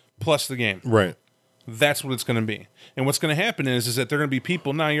 plus the game. Right. That's what it's going to be. And what's going to happen is that there are going to be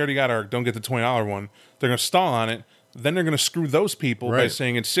people, you already got Ark, don't get the $20 one. They're going to stall on it. Then they're going to screw those people by Right.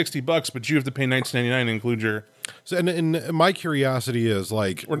 saying it's $60, but you have to pay $19.99 to include your... So, and my curiosity is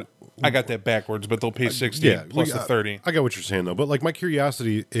like... I got that backwards, but they'll pay 60 plus like, the 30. I got what you're saying, though. But, like, my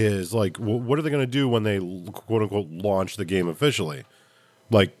curiosity is, like, what are they going to do when they, quote-unquote, launch the game officially?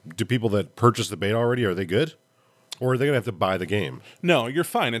 Like, do people that purchase the beta already, are they good? Or are they going to have to buy the game? No, you're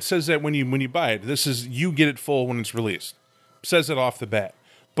fine. It says that when you buy it, this is you get it full when it's released. Says it off the bat.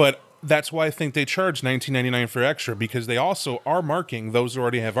 But that's why I think they charge $19.99 for extra, because they also are marking those who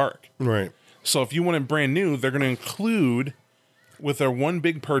already have Ark. Right. So if you want it brand new, they're going to include with their one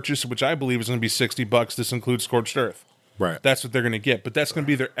big purchase, which I believe is going to be $60. This includes Scorched Earth. Right. That's what they're going to get, but that's going to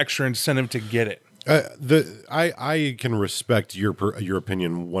be their extra incentive to get it. I can respect your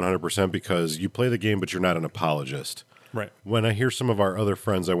opinion 100% because you play the game, but you're not an apologist. Right. When I hear some of our other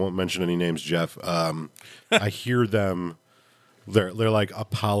friends, I won't mention any names, Jeff. I hear them. They're like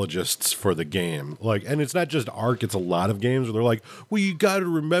apologists for the game. Like, and it's not just Ark; it's a lot of games where they're like, "Well, you got to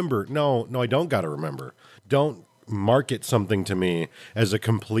remember." No, I don't got to remember. Don't market something to me as a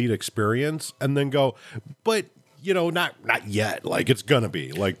complete experience and then go, but not yet. Like, it's gonna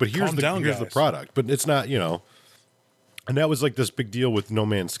be like, but here's Calm down, the guys. product. But it's not, And that was like this big deal with No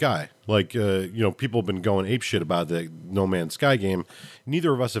Man's Sky. Like, people have been going apeshit about the No Man's Sky game.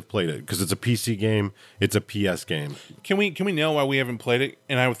 Neither of us have played it because it's a PC game. It's a PS game. Can we know why we haven't played it?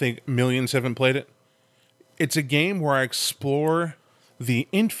 And I would think millions haven't played it. It's a game where I explore the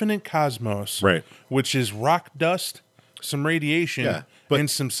infinite cosmos, Right. Which is rock dust, some radiation, Yeah, but- and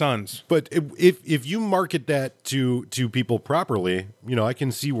some suns. But if you market that to people properly, I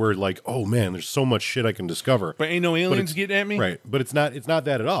can see where like, oh man, there's so much shit I can discover. But ain't no aliens it's- getting at me. Right. But it's not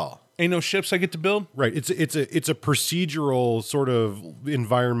that at all. Ain't no ships I get to build. Right. It's a procedural sort of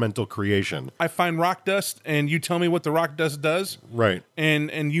environmental creation. I find rock dust, and you tell me what the rock dust does. Right.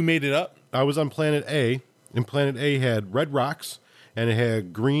 And you made it up. I was on Planet A, and Planet A had red rocks, and it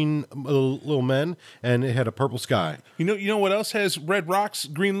had green little men, and it had a purple sky. You know what else has red rocks,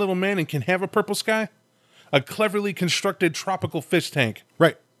 green little men, and can have a purple sky? A cleverly constructed tropical fish tank.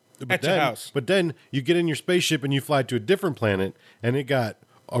 Right. At your house. But then you get in your spaceship and you fly to a different planet, and it got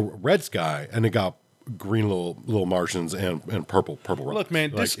a red sky, and it got green little Martians and purple rocks. Look,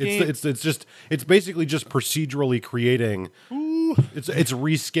 man, this Like, game- it's basically just procedurally creating. It's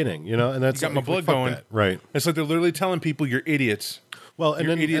reskinning, and that's You got my blood fuck going. that. Right. It's like they're literally telling people you're idiots. Well, and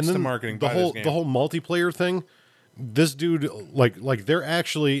You're then idiots and then to marketing. the Buy whole this game. the whole multiplayer thing. This dude, like they're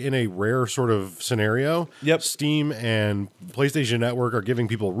actually in a rare sort of scenario. Yep. Steam and PlayStation Network are giving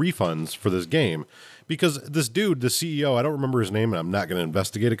people refunds for this game because this dude, the CEO, I don't remember his name, and I'm not going to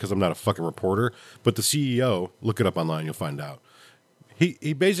investigate it because I'm not a fucking reporter. But the CEO, look it up online, you'll find out.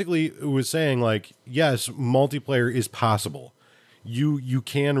 He basically was saying like, yes, multiplayer is possible. You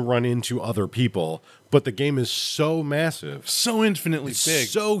can run into other people, but the game is so massive, So infinitely big.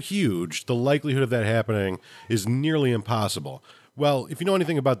 so huge, the likelihood of that happening is nearly impossible. Well, if you know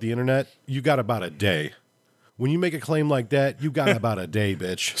anything about the internet, you got about a day. When you make a claim like that, you got about a day,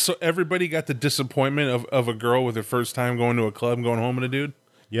 bitch. So everybody got the disappointment of a girl with her first time going to a club and going home with a dude.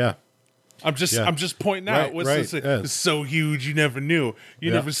 Yeah. I'm just pointing out Right, what's right, this? yes. It's so huge you never knew. You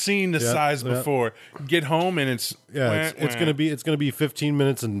Yeah. never seen the Yeah, size yeah. before. Get home and it's It's gonna be 15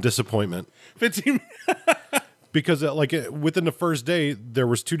 minutes and disappointment 15. because within the first day there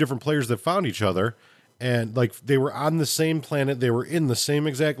was two different players that found each other, and like they were on the same planet, they were in the same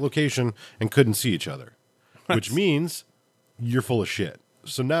exact location and couldn't see each other, which means you're full of shit.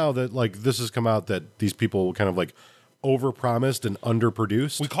 So now that like this has come out that these people kind of like overpromised and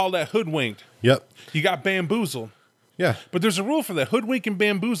underproduced. We call that hoodwinked. Yep. You got bamboozled. Yeah. But there's a rule for that. Hoodwink and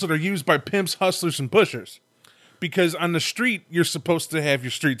bamboozled are used by pimps, hustlers, and pushers. Because on the street, you're supposed to have your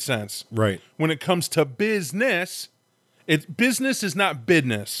street sense. Right. When it comes to business, business is not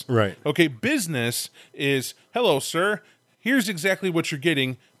business. Right. Okay, business is, hello, sir. Here's exactly what you're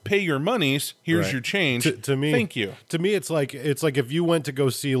getting. Pay your monies. Here's Right. your change. To me, Thank you. To me, it's like if you went to go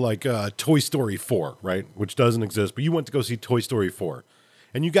see like Toy Story 4, right, which doesn't exist, but you went to go see Toy Story 4,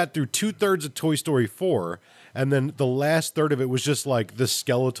 and you got through 2/3 of Toy Story 4, and then the last third of it was just like the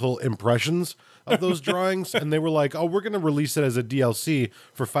skeletal impressions of those drawings, and they were like, "Oh, we're going to release it as a DLC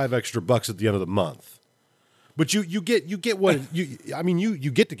for $5 extra at the end of the month." But you get what you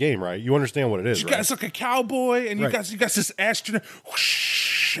get the game, right? You understand what it is, You right? got like a cowboy, and you Right. got this astronaut.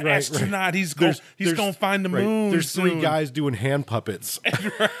 Whoosh, Right, astronaut. right. He's There's- going to find the right. moon. There's three soon. guys doing hand puppets.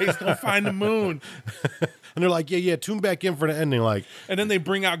 Right, he's going to find the moon. And they're like, yeah, tune back in for the ending. Like, And then they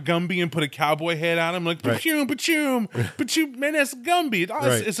bring out Gumby and put a cowboy head on him, like, Right. pa-choom, man, that's Gumby. Oh,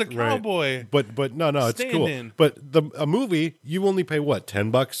 it's a cowboy. Right. But no, it's cool. Stand-in. But a movie, you only pay what,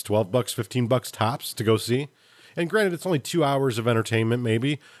 $10, $12, $15 tops to go see? And granted, it's only 2 hours of entertainment,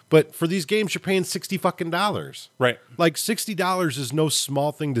 maybe. But for these games, you're paying $60 fucking. Right. Like $60 is no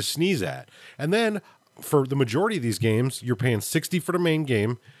small thing to sneeze at. And then for the majority of these games, you're paying $60 for the main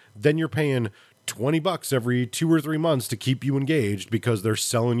game. Then you're paying $20 every 2 or 3 months to keep you engaged because they're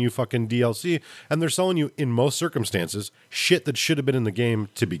selling you fucking DLC, and they're selling you, in most circumstances, shit that should have been in the game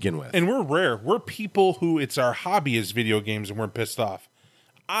to begin with. And we're rare. We're people who it's our hobby is video games, and we're pissed off.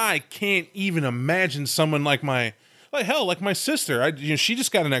 I can't even imagine someone like my sister. She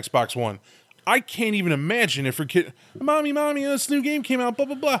just got an Xbox One. I can't even imagine if her kid, mommy, this new game came out, blah,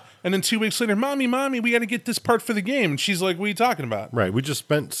 blah, blah. And then 2 weeks later, mommy, we got to get this part for the game. And she's like, what are you talking about? Right, we just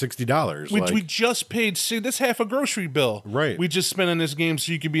spent $60. We just paid, that's half a grocery bill. Right. We just spent on this game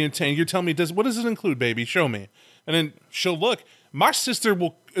so you could be entertained. You're telling me, what does it include, baby? Show me. And then she'll look. My sister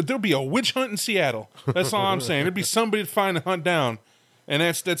there'll be a witch hunt in Seattle. That's all I'm saying. There'll be somebody to find and hunt down. And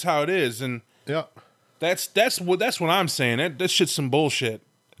that's how it is. And yeah, that's what I'm saying. That shit's some bullshit.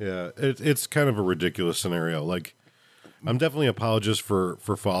 yeah, it's kind of a ridiculous scenario. Like, I'm definitely an apologist for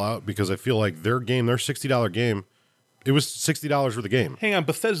Fallout because I feel like their $60 game, it was $60 for the game. Hang on,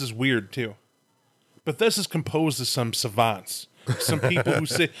 Bethesda's weird too. Bethesda's composed of some savants. Some people who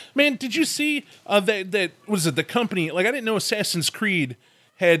say, man, did you see that was it the company? Like, I didn't know Assassin's Creed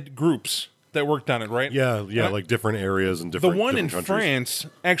had groups that worked on it, right? Yeah, And like different areas and the different. one in different countries. France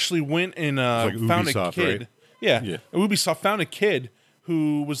actually went and found a Ubisoft, kid. right? Yeah. Yeah. Ubisoft found a kid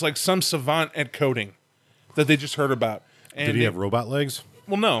who was like some savant at coding that they just heard about. And Did he they- have robot legs?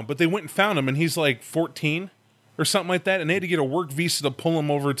 Well, no, but they went and found him, and he's like 14 or something like that, and they had to get a work visa to pull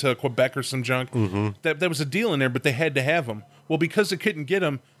him over to Quebec or some junk. Mm-hmm. That was a deal in there, but they had to have him. Well, because they couldn't get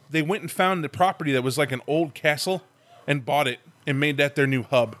him, they went and found the property that was like an old castle and bought it and made that their new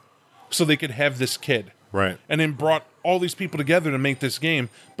hub so they could have this kid. Right. And then brought all these people together to make this game,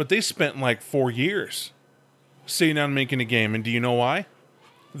 but they spent like 4 years sitting down and making a game. And do you know why?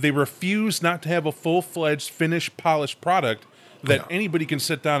 They refuse not to have a full-fledged, finished, polished product that anybody can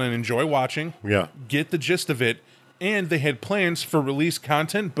sit down and enjoy watching, get the gist of it, and they had plans for release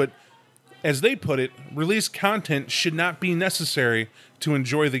content, but as they put it, release content should not be necessary to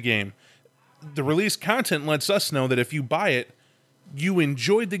enjoy the game. The release content lets us know that if you buy it, you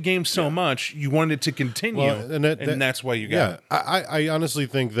enjoyed the game so much, you wanted to continue, and that's why you got it. I honestly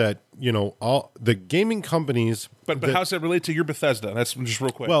think that, all the gaming companies... But how does that relate to your Bethesda? That's just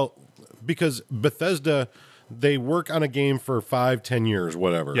real quick. Well, because Bethesda, they work on a game for 5-10 years,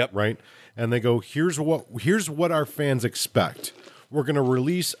 whatever, right? And they go, here's what our fans expect. We're going to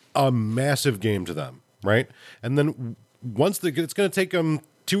release a massive game to them, right? And then it's going to take them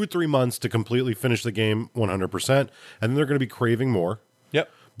 2 or 3 months to completely finish the game 100%, and then they're going to be craving more. Yep.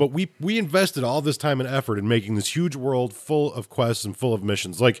 But we invested all this time and effort in making this huge world full of quests and full of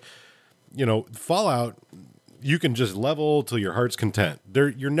missions. Like, Fallout, you can just level till your heart's content.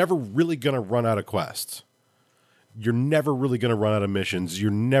 You're never really going to run out of quests. You're never really going to run out of missions.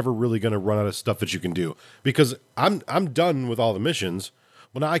 You're never really going to run out of stuff that you can do. Because I'm done with all the missions.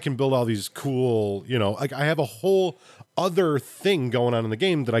 Well, now I can build all these cool, I have a whole other thing going on in the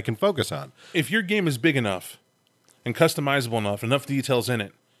game that I can focus on. If your game is big enough and customizable enough details in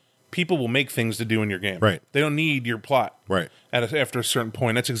it, people will make things to do in your game. Right. They don't need your plot. Right. After a certain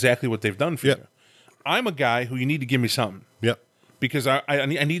point. That's exactly what they've done for you. I'm a guy who you need to give me something. Yep. Because I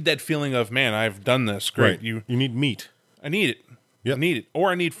need that feeling of, man, I've done this. Great. Right. You need meat. I need it. Yep. I need it. Or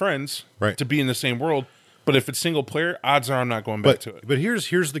I need friends to be in the same world. But if it's single player, odds are I'm not going back to it. But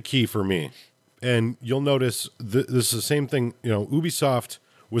here's the key for me. And you'll notice this is the same thing. Ubisoft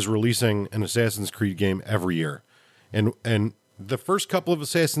was releasing an Assassin's Creed game every year. And the first couple of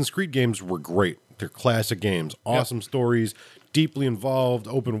Assassin's Creed games were great. They're classic games. Awesome stories, deeply involved,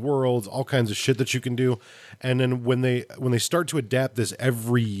 open worlds, all kinds of shit that you can do. And then when they start to adapt this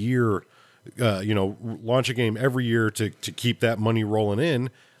every year, launch a game every year to keep that money rolling in,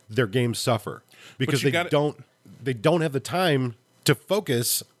 their games suffer because they don't have the time to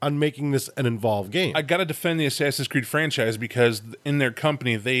focus on making this an involved game. I got to defend the Assassin's Creed franchise because in their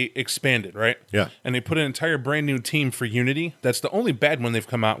company, they expanded, right? Yeah. And they put an entire brand new team for Unity. That's the only bad one they've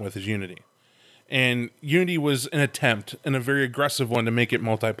come out with is Unity. And Unity was an attempt, and a very aggressive one, to make it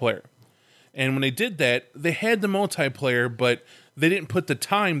multiplayer. And when they did that, they had the multiplayer, but they didn't put the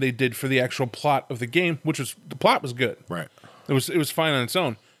time they did for the actual plot of the game, the plot was good. Right. It was fine on its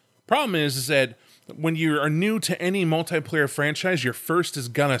own. Problem is that when you are new to any multiplayer franchise, your first is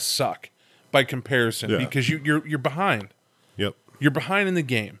gonna suck by comparison because you're behind. Yep. You're behind in the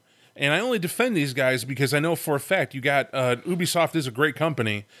game. And I only defend these guys because I know for a fact you got Ubisoft is a great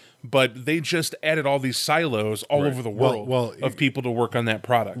company, but they just added all these silos all over the world of people to work on that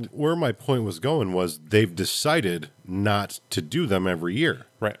product. Where my point was going was they've decided not to do them every year.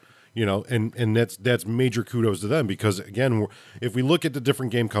 Right. And that's major kudos to them because, again, if we look at the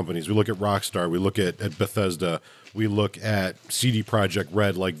different game companies, we look at Rockstar, we look at Bethesda, we look at CD Projekt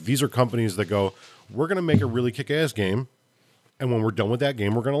Red, like these are companies that go, we're going to make a really kick-ass game, and when we're done with that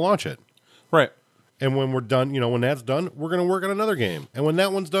game, we're going to launch it. Right. And when we're done, when that's done, we're going to work on another game. And when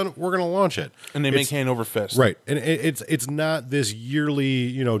that one's done, we're going to launch it. And they make hand over fist. Right. And it's not this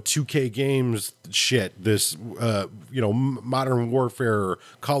yearly, 2K games shit, this, Modern Warfare or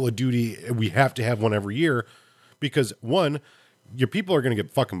Call of Duty. We have to have one every year because, one, your people are going to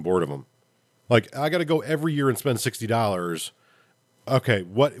get fucking bored of them. Like, I got to go every year and spend $60. Okay,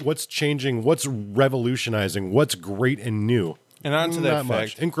 what's changing? What's revolutionizing? What's great and new? And on to that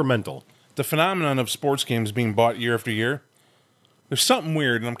fact, incremental. The phenomenon of sports games being bought year after year, there's something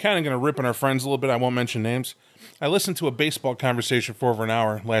weird, and I'm kind of going to rip on our friends a little bit. I won't mention names. I listened to a baseball conversation for over an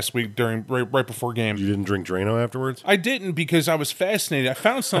hour last week right before game. You didn't drink Drano afterwards? I didn't because I was fascinated. I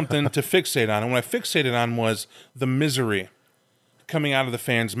found something to fixate on, and what I fixated on was the misery coming out of the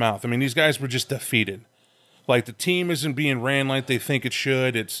fans' mouth. I mean, these guys were just defeated. Like, the team isn't being ran like they think it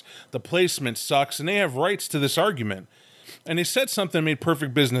should. The placement sucks, and they have rights to this argument. And they said something that made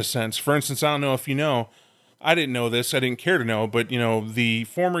perfect business sense. For instance, I don't know if you know, I didn't know this, I didn't care to know, but, the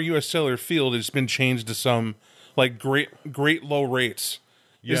former U.S. Cellular Field has been changed to some, like, great low rates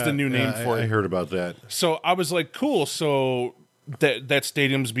is the new name for it. I heard about that. So I was like, cool, so that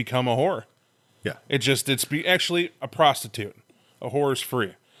stadium's become a whore. Yeah. It's actually a prostitute. A whore is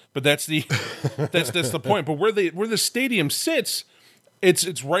free. But that's the point. But where the stadium sits,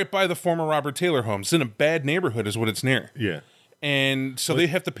 it's right by the former Robert Taylor home. It's in a bad neighborhood is what it's near. Yeah. And so they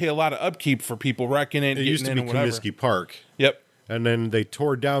have to pay a lot of upkeep for people wrecking it. It used to be Comiskey Park. Yep. And then they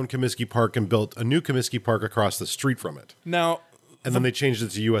tore down Comiskey Park and built a new Comiskey Park across the street from it. Now, and then they changed it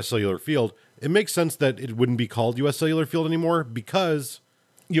to U.S. Cellular Field. it makes sense that it wouldn't be called U.S. Cellular Field anymore because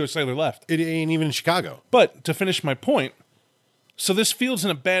U.S. Cellular left. it ain't even in Chicago. But to finish my point, so this field's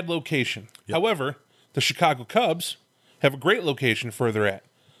in a bad location. However, the Chicago Cubs have a great location further at.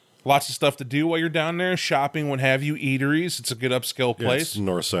 Lots of stuff to do while you're down there, shopping, what have you, eateries. It's a good upscale Yeah, place. it's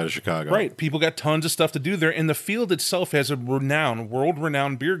north side of Chicago. Right. People got tons of stuff to do there. And the field itself has a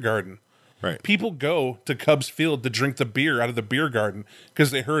world-renowned beer garden. Right. People go to Cubs Field to drink the beer out of the beer garden because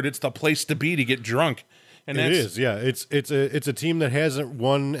they heard it's the place to be to get drunk. And It is, yeah. It's a team that hasn't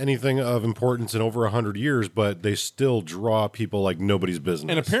won anything of importance in over 100 years, but they still draw people like nobody's business.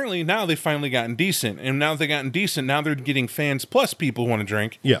 And apparently now they've finally gotten decent. And now they've gotten decent, now they're getting fans plus people who want to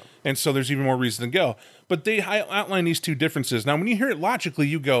drink. Yeah. And so there's even more reason to go. But they outline these two differences. Now, when you hear it logically,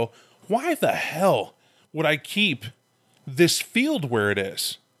 you go, why the hell would I keep this field where it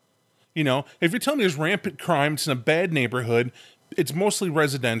is? You know, if you're telling me there's rampant crime, it's in a bad neighborhood, it's mostly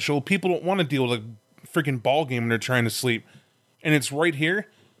residential, people don't want to deal with a freaking ball game when they're trying to sleep, and it's right here,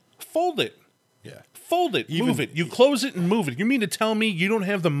 fold it. Yeah. Fold it. Move it. You close it and move it. You mean to tell me you don't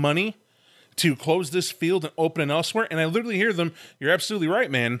have the money to close this field and open it elsewhere? And I literally hear them, you're absolutely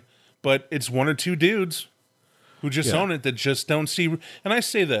right, man, but it's one or two dudes who just own it that just don't see. And I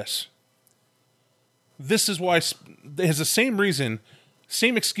say this is why it has the same reason,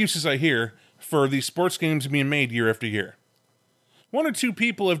 same excuses I hear for these sports games being made year after year. One or two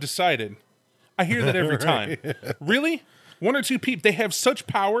people have decided. I hear that every time. Really? One or two people, they have such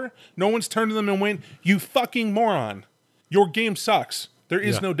power, no one's turned to them and went, you fucking moron. Your game sucks. There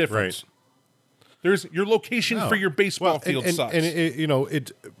is no difference. Right. There's your location for your baseball field sucks. And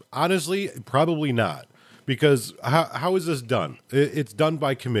it honestly, probably not. Because how is this done? It's done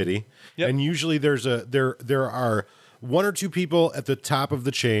by committee. Yep. And usually there are one or two people at the top of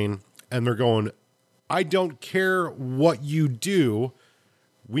the chain, and they're going, I don't care what you do.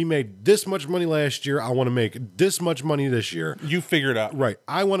 We made this much money last year. I want to make this much money this year. You figure it out. Right.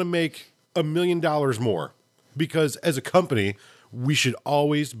 I want to make $1 million more because as a company, we should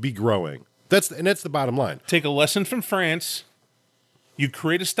always be growing. That's the bottom line. Take a lesson from France. You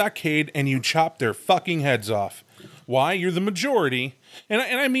create a stockade and you chop their fucking heads off. Why? You're the majority. And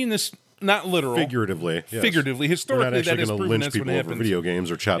I mean this not literal. Figuratively. Yes. Figuratively. Historically, We're not actually that is going to proven lynch that's what people over happens. video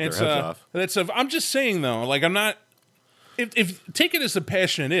games or chop their heads off. I'm just saying, though, like, I'm not... If take it as the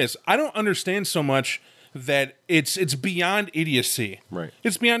passion it is, I don't understand so much that it's beyond idiocy. Right.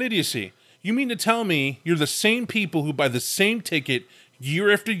 It's beyond idiocy. You mean to tell me you're the same people who buy the same ticket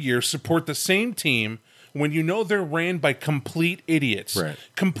year after year, support the same team, when you know they're ran by complete idiots, Right.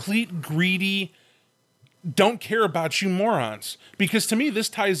 complete greedy, don't care about you morons? Because to me, this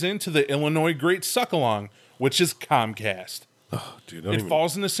ties into the Illinois Great Suck-Along, which is Comcast. Oh, dude, It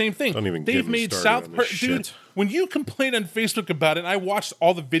falls in the same thing. don't even They've get me made started South on Park, this dude. shit. When you complain on Facebook about it, and I watched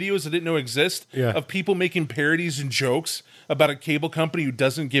all the videos I didn't know exist of people making parodies and jokes about a cable company who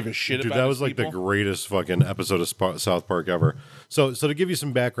doesn't give a shit Dude, about that its was like people. the greatest fucking episode of South Park ever. So to give you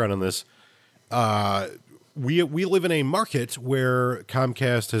some background on this, we live in a market where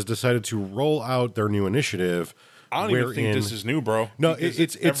Comcast has decided to roll out their new initiative. I don't even think this is new, bro. No, because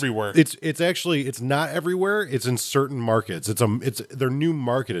it's everywhere. It's actually it's not everywhere. It's in certain markets. It's their new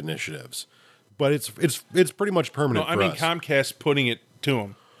market initiatives, but it's pretty much permanent. No, I for mean us. Comcast putting it to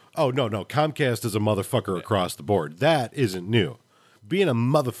them. Oh no, Comcast is a motherfucker across the board. That isn't new. Being a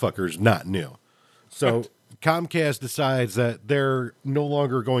motherfucker is not new. So Comcast decides that they're no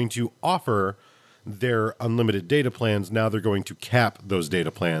longer going to offer their unlimited data plans. Now they're going to cap those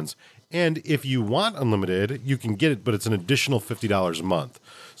data plans. And if you want unlimited, you can get it, but it's an additional $50 a month.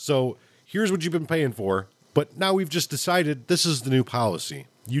 So here's what you've been paying for, but now we've just decided this is the new policy.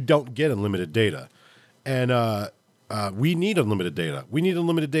 You don't get unlimited data. And we need unlimited data. We need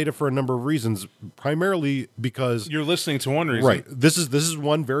unlimited data for a number of reasons, primarily because You're listening to one reason. right. This is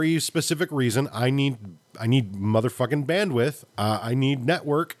one very specific reason. I need motherfucking bandwidth. I need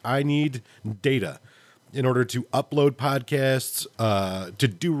network. I need data in order to upload podcasts, to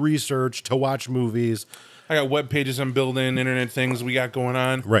do research, to watch movies. I got web pages I'm building, internet things we got going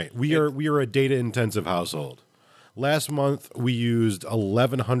on. Right. We are a data intensive household. Last month we used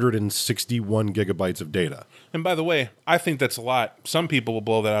 1,161 gigabytes of data. And by the way, I think that's a lot. Some people will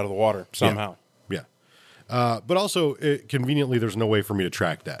blow that out of the water somehow. Yeah. But also, conveniently, there's no way for me to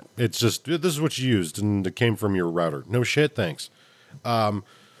track that. It's just, this is what you used, and it came from your router. No shit, thanks.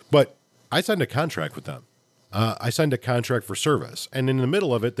 But I signed a contract with them. I signed a contract for service. And in the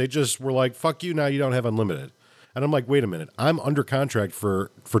middle of it, they just were like, fuck you, now you don't have unlimited. And I'm like, wait a minute. I'm under contract for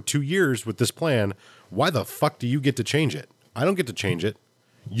 2 years with this plan. Why the fuck do you get to change it? I don't get to change it.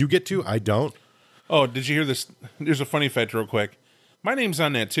 You get to, I don't. Oh, did you hear this? There's a funny fact real quick. My name's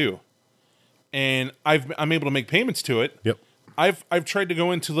on that too. and I'm able to make payments to it. Yep. I've tried to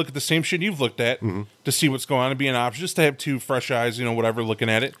go in to look at the same shit you've looked at to see what's going on and be an option, just to have two fresh eyes, whatever, looking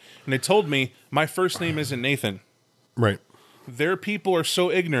at it. And they told me my first name isn't Nathan. Right. Their people are so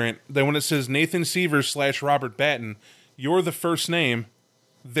ignorant that when it says Nathan Seaver / Robert Batten, you're the first name,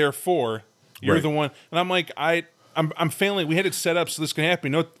 therefore you're Right. the one. And I'm like, I'm failing. We had it set up so this can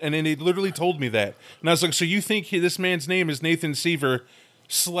happen. No, and then they literally told me that, and I was like, so you think this man's name is Nathan Seaver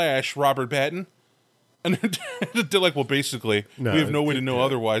 / Robert Batten? And they're like, well, basically, No, we have no way to know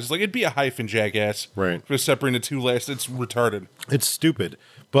otherwise. It's like, it'd be a hyphen, jackass. Right. For separating the two last, it's retarded. It's stupid,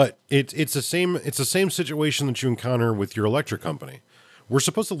 but it's the same situation that you encounter with your electric company. We're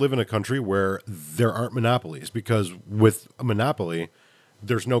supposed to live in a country where there aren't monopolies, because with a monopoly,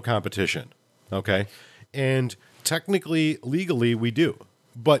 there's no competition. Okay, and technically, legally, we do.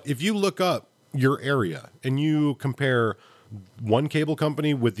 But if you look up your area and you compare one cable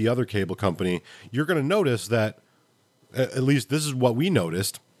company with the other cable company, you're going to notice that, at least this is what we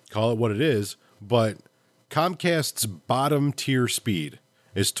noticed, call it what it is, but Comcast's bottom tier speed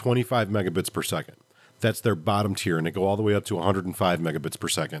is 25 megabits per second. That's their bottom tier, and they go all the way up to 105 megabits per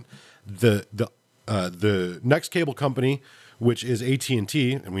second. The next cable company, which is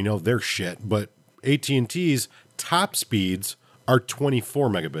AT&T, and we know they're shit, but AT&T's top speeds are 24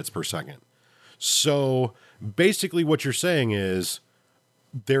 megabits per second. So basically what you're saying is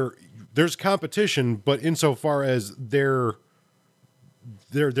there's competition, but insofar as they're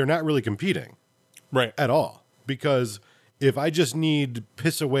not really competing Right. at all. Because if I just need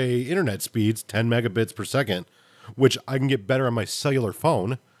piss away internet speeds, 10 megabits per second, which I can get better on my cellular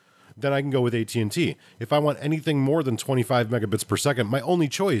phone, then I can go with AT&T. If I want anything more than 25 megabits per second, my only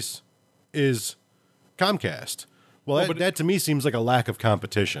choice is Comcast. Well, that to me seems like a lack of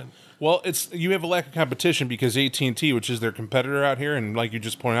competition. Well, you have a lack of competition because AT&T, which is their competitor out here, and like you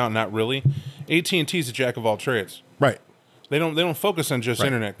just pointed out, not really. AT&T is a jack of all trades. Right. They don't focus on just Right,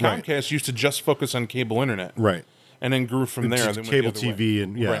 internet. right. Comcast used to just focus on cable internet, Right. and then grew from there. Just Then went cable the other way. TV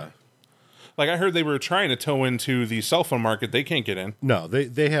and, yeah. Right. Like I heard they were trying to toe into the cell phone market. They can't get in. No,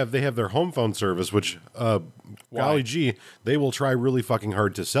 they have their home phone service, which, golly gee, they will try really fucking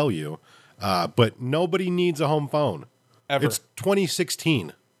hard to sell you. But nobody needs a home phone. Ever. It's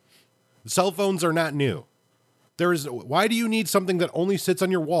 2016. Cell phones are not new. Why do you need something that only sits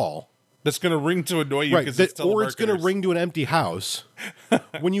on your wall? That's going to ring to annoy you Right, because it's or it's going to telemarketers. ring to an empty house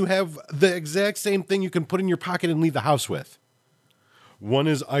when you have the exact same thing you can put in your pocket and leave the house with. One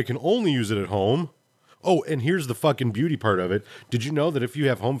is I can only use it at home. Oh, and here's the fucking beauty part of it. Did you know that if you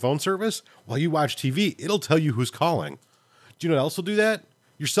have home phone service, while you watch TV, it'll tell you who's calling? Do you know what else will do that?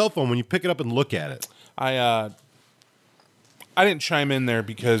 Your cell phone, when you pick it up and look at it. I didn't chime in there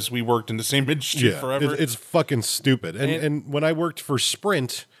because we worked in the same industry forever. It's fucking stupid. And when I worked for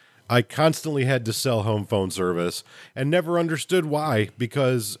Sprint, I constantly had to sell home phone service and never understood why,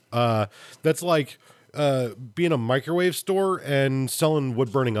 because that's like being a microwave store and selling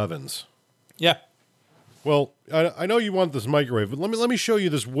wood-burning ovens. Yeah. Well, I know you want this microwave, but let me show you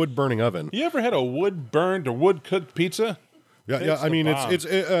this wood-burning oven. You ever had a wood-burned or wood-cooked pizza? Yeah. I mean, it's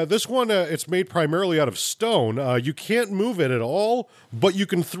this one. It's made primarily out of stone. You can't move it at all, but you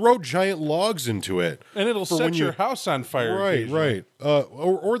can throw giant logs into it, And it'll for set when your house on fire. Right, occasionally. right.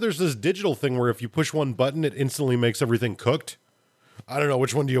 Or there's this digital thing where if you push one button, it instantly makes everything cooked. I don't know,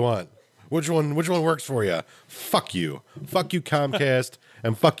 which one do you want? Which one works for you? Fuck you, Comcast,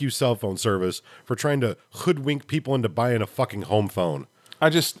 and fuck you, cell phone service, for trying to hoodwink people into buying a fucking home phone.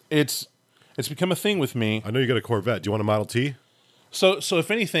 It's become a thing with me. I know you got a Corvette. Do you want a Model T? So if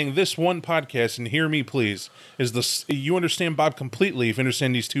anything, this one podcast, and hear me please, is this. You understand Bob completely if you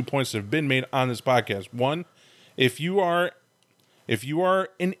understand these 2 points that have been made on this podcast. One, if you are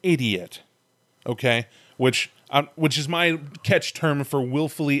an idiot, okay, which is my catch term for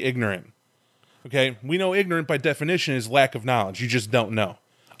willfully ignorant. Okay, we know ignorant by definition is lack of knowledge. You just don't know.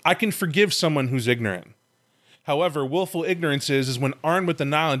 I can forgive someone who's ignorant. However, willful ignorance is when armed with the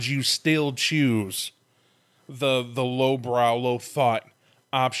knowledge, you still choose the lowbrow, low thought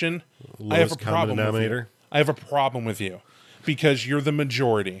option. I have a Lowest common problem with you. denominator. I have a problem with you because you're the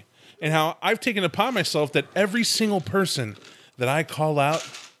majority. And how I've taken upon myself that every single person that I call out,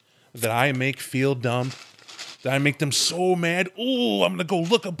 that I make feel dumb, that I make them so mad, ooh, I'm going to go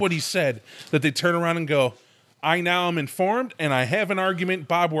look up what he said, that they turn around and go, I now am informed and I have an argument.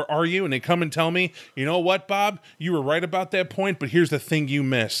 Bob, where are you? And they come and tell me, you know what, Bob? You were right about that point, but here's the thing you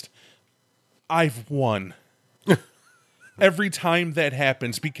missed. I've won. every time that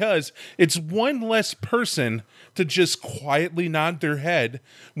happens, because it's one less person to just quietly nod their head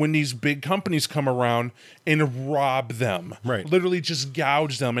when these big companies come around and rob them. Right. Literally just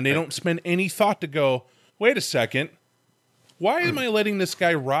gouge them, and they don't spend any thought to go, wait a second. Why am I letting this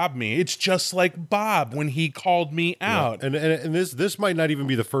guy rob me? It's just like Bob when he called me out. And this might not even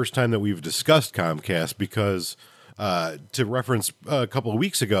be the first time that we've discussed Comcast, because to reference a couple of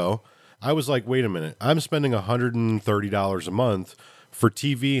weeks ago, I was like, wait a minute, I'm spending $130 a month for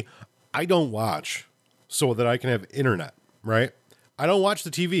TV I don't watch so that I can have internet, right? I don't watch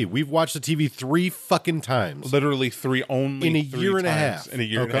the TV. We've watched the TV 3 fucking times. Literally three only In a three year and a times half. In a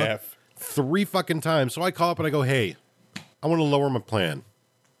year and a Okay? half. 3 fucking times. So I call up and I go, hey, I want to lower my plan.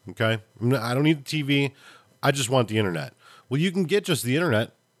 Okay? I don't need the TV. I just want the internet. Well, you can get just the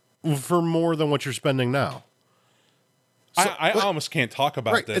internet for more than what you're spending now. I almost can't talk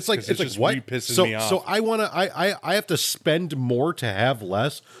about this. It's like 'cause it's it like just what? pisses me off. So I have to spend more to have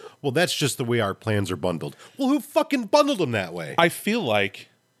less. Well, that's just the way our plans are bundled. Well, who fucking bundled them that way? I feel like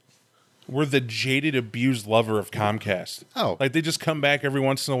we're the jaded, abused lover of Comcast. Oh. Like they just come back every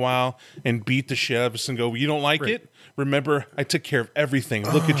once in a while and beat the shit out of us and go, you don't like Right. it? Remember, I took care of everything.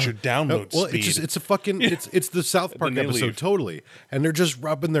 Look at your download Well, speed. it's a fucking it's the South Park then they episode leave. totally, and they're just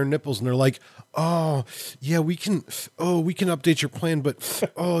rubbing their nipples and they're like, oh yeah, we can update your plan, but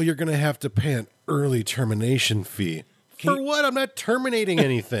you're gonna have to pay an early termination fee. For what? I'm not terminating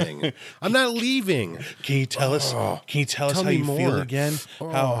anything. I'm not leaving. Can you tell us? Can you tell us tell how me you feel more. again?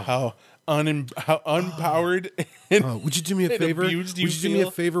 How unpowered? And, Would you do me a and favor? Would abused you you do me a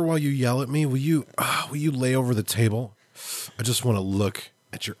feel? favor while you yell at me? Will you lay over the table? I just want to look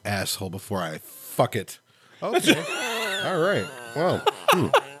at your asshole before I fuck it. Okay. All right. Well,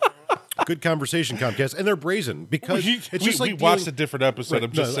 good conversation, Comcast, and they're brazen because it's just we like watched a dealing- different episode. Right,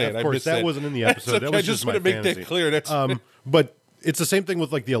 I'm just no, saying. Of course, I missed that wasn't in the episode. That's That okay. was I just my want to make fantasy. that clear. That's But it's the same thing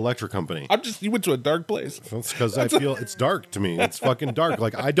with like the electric company. you went to a dark place. That's because I feel it's dark to me. It's fucking dark.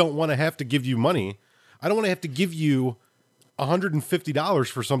 Like I don't want to have to give you money. I don't want to have to give you $150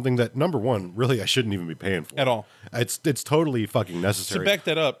 for something that, number one, really I shouldn't even be paying for At all. It's totally fucking necessary. To back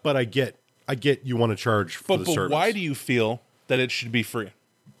that up, But I get you want to charge for the but service. why do you feel that it should be free?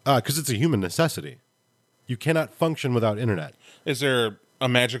 Because it's a human necessity. You cannot function without internet. Is there a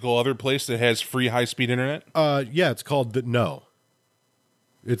magical other place that has free high speed internet? Yeah, it's called the no.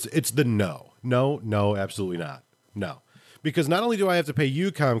 It's the no. No, absolutely not. No. Because not only do I have to pay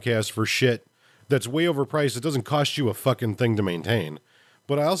you, Comcast, for shit that's way overpriced, it doesn't cost you a fucking thing to maintain,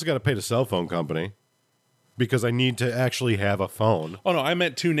 but I also got to pay the cell phone company because I need to actually have a phone. Oh no, I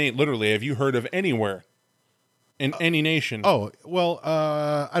meant to Nate. Literally, have you heard of anywhere in any nation? Oh, well,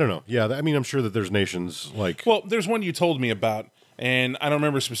 I don't know. Yeah, I mean, I'm sure that there's nations like... Well, there's one you told me about, and I don't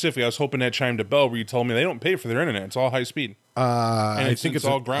remember specifically. I was hoping that chimed a bell where you told me they don't pay for their internet. It's all high speed. And I think it's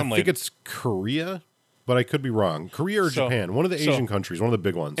all ground I think laid. it's Korea, but I could be wrong. Korea or So- Japan, one of the so- Asian countries, one of the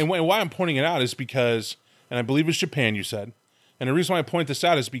big ones. And why I'm pointing it out is because, and I believe it's Japan, you said. And the reason why I point this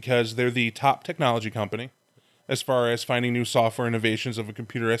out is because they're the top technology company as far as finding new software innovations of a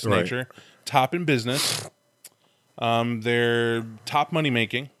computer-esque Right. nature. Top in business. They're top money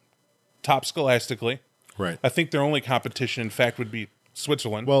making. Top scholastically. Right. I think their only competition, in fact, would be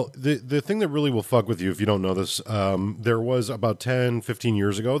Switzerland. Well, the thing that really will fuck with you if you don't know this, there was about 10, 15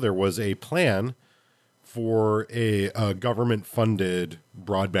 years ago, there was a plan for a government-funded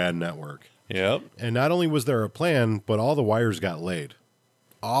broadband network. Yep. And not only was there a plan, but all the wires got laid.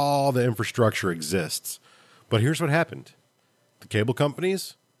 All the infrastructure exists. But here's what happened. The cable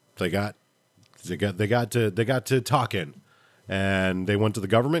companies, they got to talking. And they went to the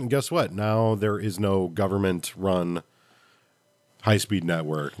government, and guess what? Now there is no government-run high-speed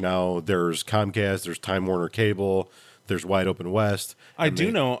network. Now there's Comcast, there's Time Warner Cable, there's Wide Open West. I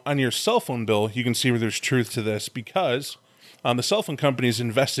do know on your cell phone bill, you can see where there's truth to this because the cell phone companies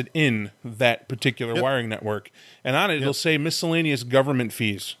invested in that particular wiring network. And on it, it'll say miscellaneous government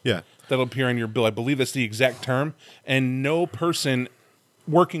fees. Yeah. That'll appear on your bill. I believe that's the exact term. And no person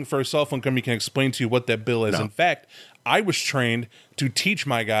working for a cell phone company can explain to you what that bill is. No. In fact, I was trained to teach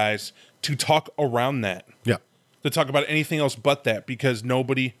my guys to talk around that. Yeah. To talk about anything else but that because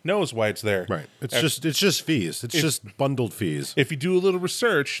nobody knows why it's there. Right. It's just fees. It's just bundled fees. If you do a little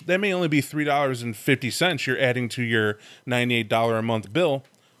research, that may only be $3.50 you're adding to your $98 a month bill,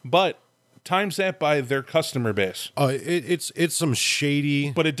 but times that by their customer base. It's some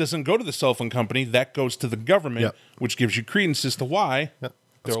shady. But it doesn't go to the cell phone company. That goes to the government, Yep. which gives you credence as to why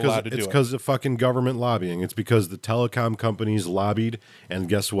they're allowed to do It's it. because of fucking government lobbying. It's because the telecom companies lobbied, and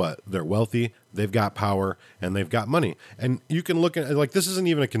guess what? They're wealthy, they've got power, and they've got money. And you can look at, like, this isn't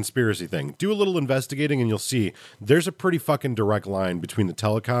even a conspiracy thing. Do a little investigating, and you'll see there's a pretty fucking direct line between the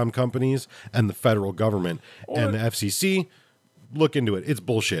telecom companies and the federal government and the FCC. Look into it. It's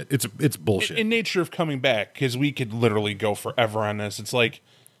bullshit. It's bullshit. In nature of coming back, because we could literally go forever on this. It's like,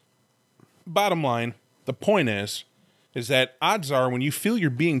 bottom line, the point is that odds are when you feel you're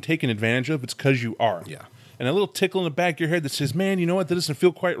being taken advantage of, it's because you are. Yeah. And a little tickle in the back of your head that says, man, you know what, that doesn't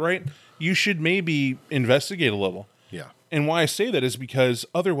feel quite right. You should maybe investigate a little. Yeah. And why I say that is because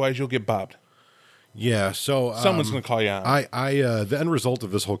otherwise you'll get bobbed. Yeah, so Someone's going to call you on. the end result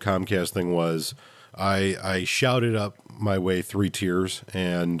of this whole Comcast thing was I shouted up my way 3 tiers,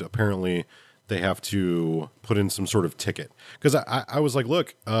 and apparently they have to put in some sort of ticket. Because I was like,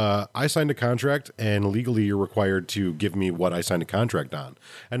 look, I signed a contract, and legally you're required to give me what I signed a contract on.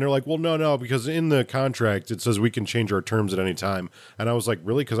 And they're like, well, no, because in the contract it says we can change our terms at any time. And I was like,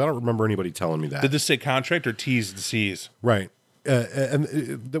 really? Because I don't remember anybody telling me that. Did this say contract or T's and C's? Right.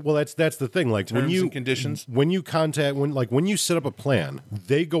 Well, that's the thing. Like Terms and conditions? when you set up a plan,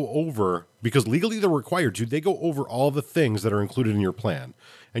 they go over, because legally they're required to. They go over all the things that are included in your plan,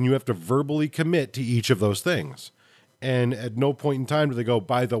 and you have to verbally commit to each of those things. And at no point in time do they go,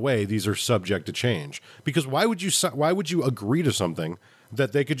 by the way, these are subject to change. Because why would you agree to something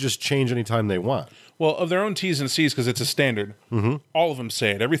that they could just change anytime they want? Well, of their own T's and C's, because it's a standard, all of them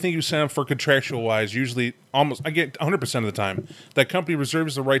say it. Everything you sign up for contractual-wise, usually I get 100% of the time, that company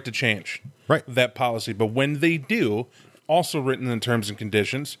reserves the right to change that policy. But when they do, also written in terms and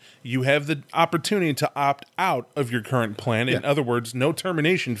conditions, you have the opportunity to opt out of your current plan. In other words, no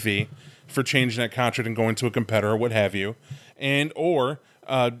termination fee for changing that contract and going to a competitor or what have you. And or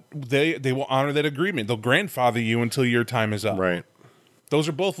they will honor that agreement. They'll grandfather you until your time is up. Right. Those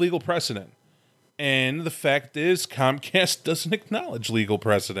are both legal precedent. And the fact is, Comcast doesn't acknowledge legal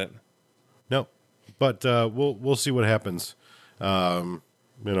precedent. No, but we'll see what happens. I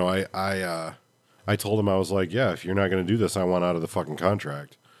told him, I was like, yeah, if you're not going to do this, I want out of the fucking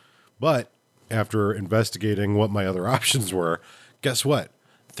contract. But after investigating what my other options were, guess what?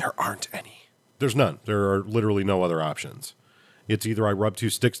 There aren't any. There's none. There are literally no other options. It's either I rub 2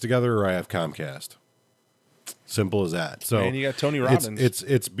 sticks together or I have Comcast. Simple as that. So, and you got Tony Robbins.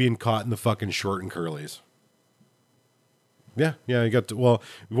 It's being caught in the fucking short and curlies. Yeah. You got to, well,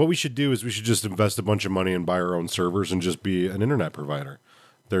 what we should do is we should just invest a bunch of money and buy our own servers and just be an internet provider.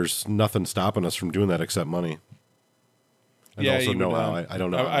 There's nothing stopping us from doing that except money. And also know-how. I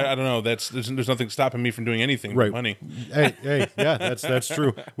don't know. I don't know. There's nothing stopping me from doing anything with money. Hey, yeah, that's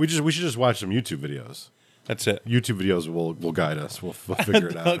true. We should just watch some YouTube videos. That's it. YouTube videos will guide us. We'll figure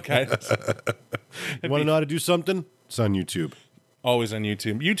it out. Okay. You want to know how to do something? It's on YouTube. Always on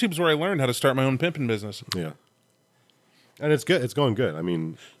YouTube. YouTube's where I learned how to start my own pimping business. Yeah. And it's good. It's going good. I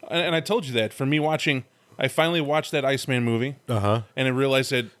mean... And I told you that. For me watching... I finally watched that Iceman movie. And I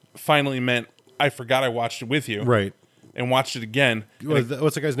realized it finally meant I forgot I watched it with you. Right. And watched it again.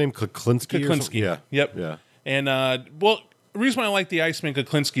 What's the guy's name? Kuklinski? Kuklinski. Yeah. Yep. Yeah. And, the reason why I like the Iceman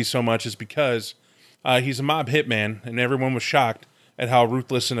Kuklinski so much is because he's a mob hitman, and everyone was shocked at how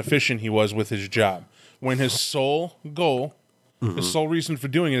ruthless and efficient he was with his job. When his sole goal, his sole reason for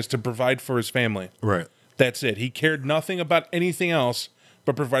doing it is to provide for his family. Right. That's it. He cared nothing about anything else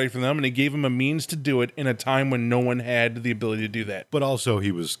but providing for them, and he gave him a means to do it in a time when no one had the ability to do that. But also,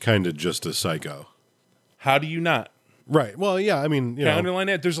 he was kind of just a psycho. How do you not? Right. Well, yeah, I mean, Can I underline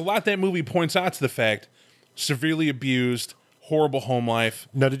that? There's a lot that movie points out to the fact. Severely abused, horrible home life.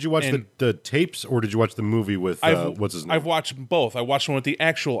 Now, did you watch the tapes, or did you watch the movie with, what's his name? I've watched both. I watched one with the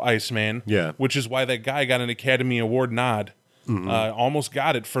actual Iceman, which is why that guy got an Academy Award nod. Almost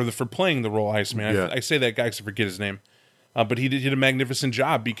got it for playing the role Iceman. I say that guy because I forget his name. But he did a magnificent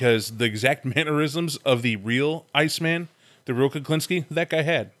job because the exact mannerisms of the real Iceman, the real Kuklinski, that guy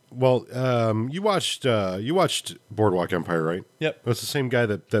had. Well, you watched Boardwalk Empire, right? Yep. That's the same guy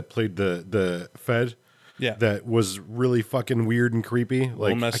that played the Fed. Yeah. That was really fucking weird and creepy.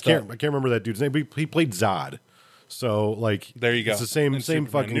 Like I can't remember that dude's name, but he played Zod. So like there you go. It's the same Superman,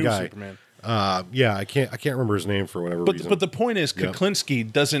 fucking guy. Superman. Yeah, I can't remember his name for whatever reason. But the point is,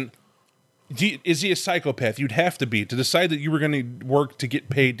 Kuklinski doesn't. Is he a psychopath? You'd have to be to decide that you were going to work to get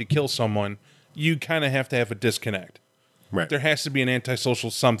paid to kill someone. You kind of have to have a disconnect. Right. There has to be an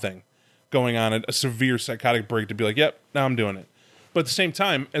antisocial something going on, a severe psychotic break to be like, yep, now I'm doing it. But at the same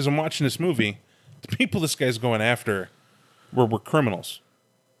time, as I'm watching this movie, the people this guy's going after were criminals.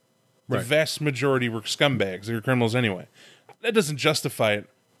 The vast majority were scumbags. They were criminals anyway. That doesn't justify it,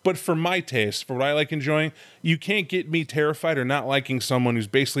 But for my taste, for what I like enjoying, you can't get me terrified or not liking someone who's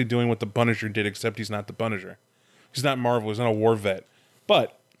basically doing what the Punisher did, except he's not the Punisher. He's not Marvel. He's not a war vet.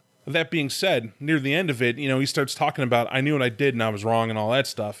 But that being said, near the end of it, he starts talking about, I knew what I did and I was wrong and all that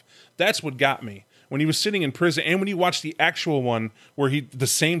stuff. That's what got me. When he was sitting in prison, and when you watch the actual one where the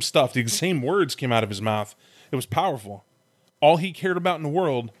same stuff, the same words came out of his mouth, it was powerful. All he cared about in the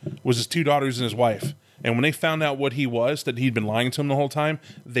world was his 2 daughters and his wife. And when they found out what he was, that he'd been lying to them the whole time,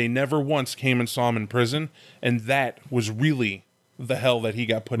 they never once came and saw him in prison. And that was really the hell that he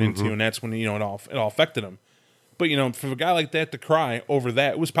got put into. And that's when, it all affected him. But, for a guy like that to cry over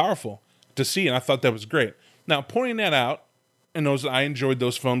that, it was powerful to see. And I thought that was great. Now, pointing that out, and I enjoyed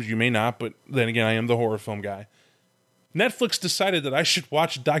those films. You may not, but then again, I am the horror film guy. Netflix decided that I should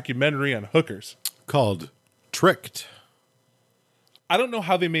watch a documentary on hookers called Tricked. I don't know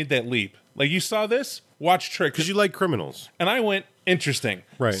how they made that leap. Like, you saw this? Watch Tricked. Because you like criminals. And I went, interesting.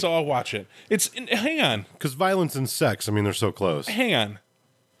 Right. So I'll watch it. Hang on. Because violence and sex, they're so close. Hang on.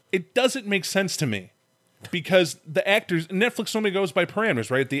 It doesn't make sense to me. Because the actors, Netflix only goes by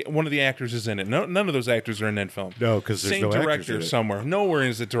parameters, right? One of the actors is in it. None of those actors are in that film. No, because there's no actors in it. Same director somewhere. Nowhere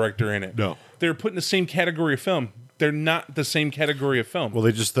is a director in it. No. They're put in the same category of film. They're not the same category of film. Well,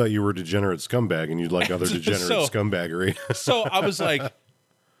 they just thought you were a degenerate scumbag and you'd like other degenerate scumbaggery. So I was like,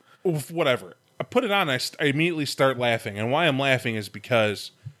 whatever. I put it on. I immediately start laughing. And why I'm laughing is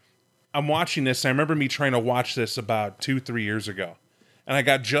because I'm watching this. And I remember me trying to watch this about 2-3 years ago. And I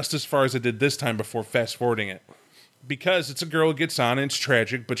got just as far as I did this time before fast forwarding it. Because it's a girl who gets on and it's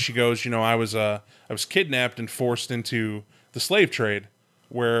tragic, but she goes, I was kidnapped and forced into the slave trade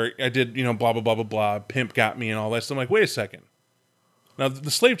where I did, blah, blah, blah, blah, blah, pimp got me and all that. So I'm like, wait a second. Now,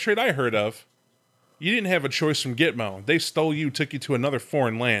 the slave trade I heard of, you didn't have a choice from Gitmo. They stole you, took you to another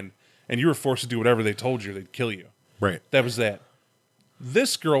foreign land, and you were forced to do whatever they told you. They'd kill you. Right. That was that.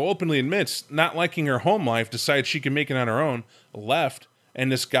 This girl openly admits not liking her home life, decided she could make it on her own, left, and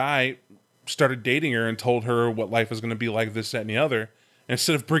this guy started dating her and told her what life was going to be like, this, that, and the other. And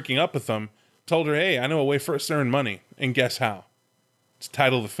instead of breaking up with him, told her, hey, I know a way for us to earn money. And guess how? It's the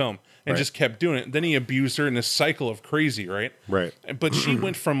title of the film. And just kept doing it. Then he abused her in this cycle of crazy, right? Right. But she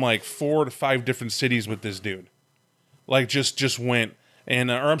went from like 4 to 5 different cities with this dude. Like just went. And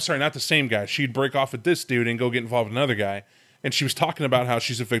or I'm sorry, not the same guy. She'd break off with this dude and go get involved with another guy. And she was talking about how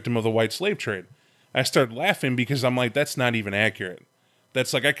she's a victim of the white slave trade. I started laughing because I'm like, that's not even accurate.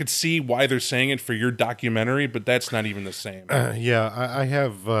 That's like, I could see why they're saying it for your documentary, but that's not even the same. I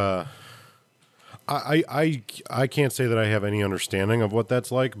have. I can't say that I have any understanding of what that's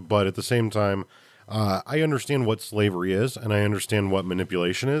like, but at the same time, I understand what slavery is, and I understand what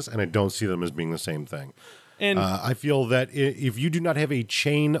manipulation is, and I don't see them as being the same thing. And I feel that if you do not have a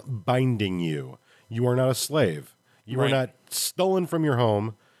chain binding you, you are not a slave. You are not stolen from your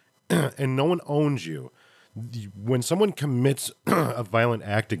home, and no one owns you. When someone commits a violent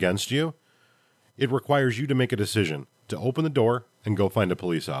act against you, it requires you to make a decision to open the door and go find a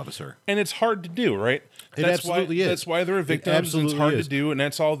police officer. And it's hard to do, right? It absolutely is. That's why they're victims, and it's hard to do, and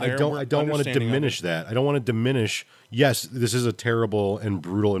that's all there. I don't want to diminish that. I don't want to diminish, yes, this is a terrible and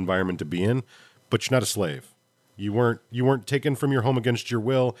brutal environment to be in, but you're not a slave. You weren't taken from your home against your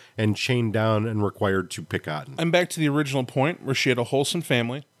will and chained down and required to pick cotton. I'm back to the original point where she had a wholesome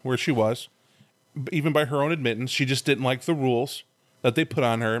family, where she was. Even by her own admittance, she just didn't like the rules that they put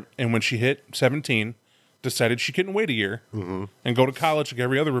on her. And when she hit 17, decided she couldn't wait a year and go to college like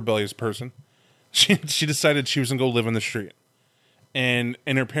every other rebellious person. She decided she was going to go live in the street. And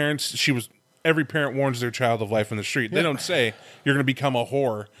her parents, every parent warns their child of life in the street. They don't say you're going to become a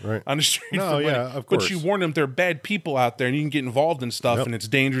whore on the street. No, yeah, of course. But you warn them there are bad people out there and you can get involved in stuff and it's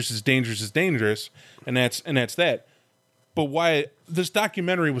dangerous, it's dangerous, it's dangerous. And that's that. But why this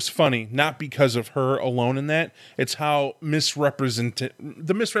documentary was funny, not because of her alone in that. It's how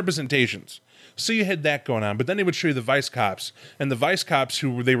the misrepresentations. So you had that going on. But then they would show you the vice cops. And the vice cops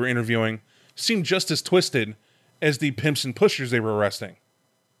who they were interviewing seemed just as twisted as the pimps and pushers they were arresting.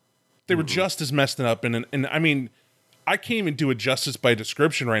 They were just as messed up. And I mean, I can't even do it justice by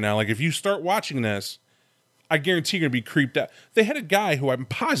description right now. Like, if you start watching this, I guarantee you're going to be creeped out. They had a guy who I'm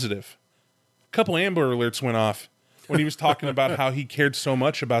positive, a couple Amber Alerts went off when he was talking about how he cared so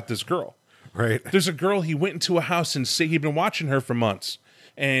much about this girl. Right. There's a girl, he went into a house and he'd been watching her for months.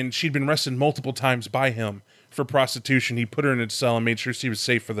 And she'd been arrested multiple times by him for prostitution. He put her in a cell and made sure she was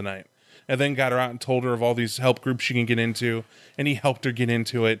safe for the night. And then got her out and told her of all these help groups she can get into. And he helped her get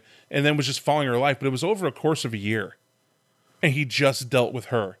into it. And then was just following her life. But it was over a course of a year. And he just dealt with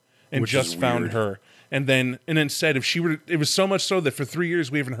her. And Which just found her. And then said if she were, it was so much so that for 3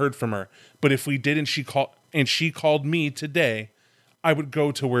 years we haven't heard from her. But if we did and she called me today, I would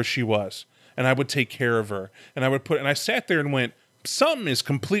go to where she was and I would take care of her. And I sat there and went, something is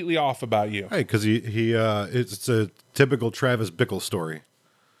completely off about you. Right, because it's a typical Travis Bickle story.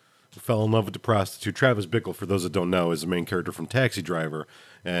 Fell in love with the prostitute. Travis Bickle, for those that don't know, is the main character from Taxi Driver.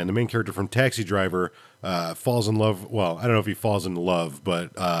 And the main character from Taxi Driver falls in love. Well, I don't know if he falls in love,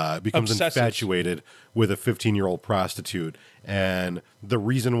 but becomes Obsessive. infatuated with a 15-year-old prostitute. And the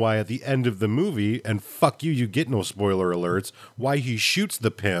reason why at the end of the movie, and fuck you, you get no spoiler alerts, why he shoots the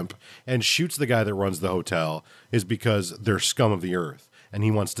pimp and shoots the guy that runs the hotel is because they're scum of the earth. And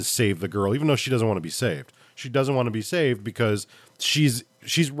he wants to save the girl, even though she doesn't want to be saved. She doesn't want to be saved because she's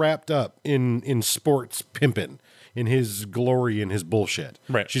wrapped up in sports pimping, in his glory and his bullshit.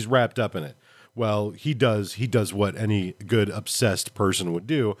 Right. She's wrapped up in it. Well, he does what any good obsessed person would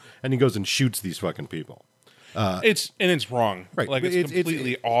do, and he goes and shoots these fucking people. It's wrong. Right. Like it's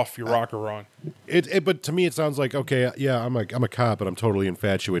completely off your rocker wrong. But to me, it sounds like, okay, yeah, I'm a cop, but I'm totally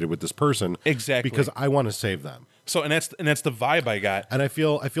infatuated with this person. Exactly. Because I want to save them. So and that's the vibe I got. And I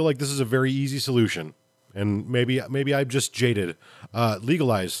feel like this is a very easy solution. And maybe I'm just jaded.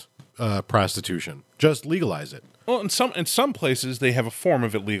 Legalize prostitution. Just legalize it. Well, in some places they have a form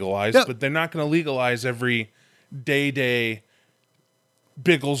of it legalized, Yeah. but they're not going to legalize every day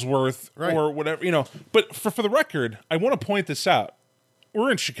Bigglesworth Right. or whatever, you know. But for the record, I want to point this out.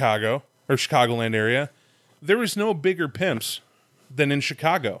 We're in Chicago or Chicagoland area. There is no bigger pimps than in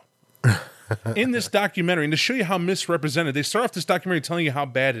Chicago. In this documentary, and to show you how misrepresented, they start off this documentary telling you how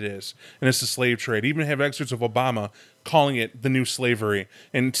bad it is, and it's the slave trade. Even have excerpts of Obama calling it the new slavery,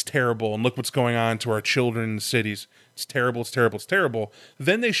 and it's terrible, and look what's going on to our children in the cities. It's terrible, it's terrible, it's terrible.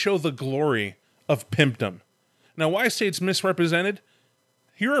 Then they show the glory of pimpdom. Now, why I say it's misrepresented?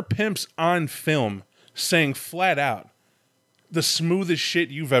 Here are pimps on film saying flat out the smoothest shit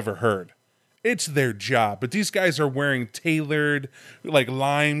you've ever heard. It's their job, but these guys are wearing tailored, like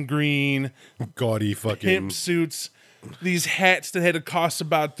lime green, Gaudy fucking pimp suits, these hats that had to cost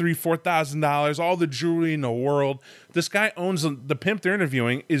about $3,000-$4,000, all the jewelry in the world. This guy owns the pimp they're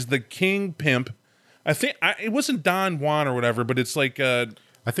interviewing is the king pimp. I think it wasn't Don Juan or whatever, but it's like I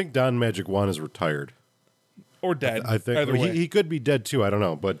think Don Magic Juan is retired. or dead. I think either way. he could be dead too. I don't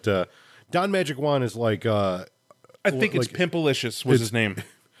know, but Don Magic Juan is like I think it's like- Pimpalicious was his name.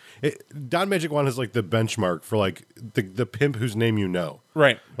 Don Magic Juan is like the benchmark for like the pimp whose name you know.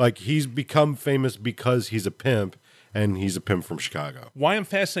 Right. Like he's become famous because he's a pimp, and he's a pimp from Chicago. Why I'm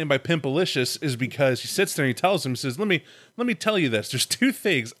fascinated by Pimpalicious is because he sits there and he tells him, he says, let me tell you this. There's two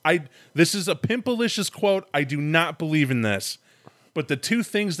things. This is a Pimpalicious quote. I do not believe in this. But the two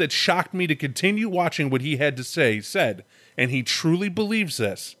things that shocked me to continue watching what he had to say, he said, and he truly believes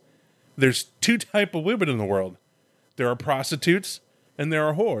this. There's two type of women in the world. There are prostitutes and there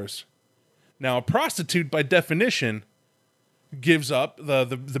are whores. Now, a prostitute, by definition, gives up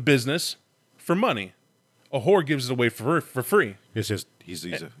the business for money. A whore gives it away for free. It's just he's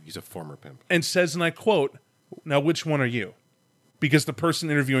a former pimp. And says, and I quote, now which one are you? Because the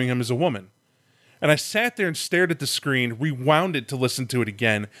person interviewing him is a woman. And I sat there and stared at the screen, rewound it to listen to it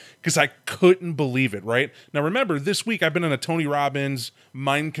again, because I couldn't believe it, right? Now remember, this week I've been on a Tony Robbins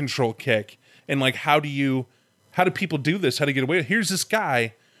mind control kick. And like, how do people do this? How to get away? Here's this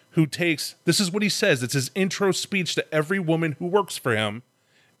guy who takes, this is what he says. It's his intro speech to every woman who works for him,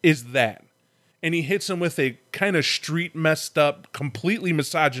 is that. And he hits him with a kind of street messed up, completely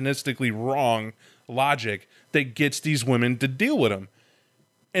misogynistically wrong logic that gets these women to deal with him.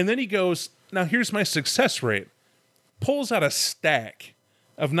 And then he goes, now here's my success rate. Pulls out a stack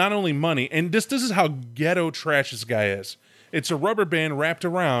of not only money, and this is how ghetto trash this guy is. It's a rubber band wrapped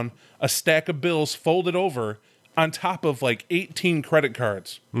around a stack of bills folded over on top of like 18 credit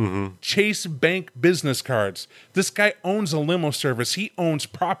cards. Mm-hmm. Chase Bank business cards. This guy owns a limo service. He owns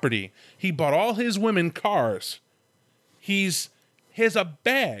property. He bought all his women cars. He has a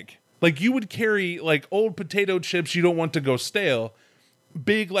bag. Like you would carry like old potato chips you don't want to go stale.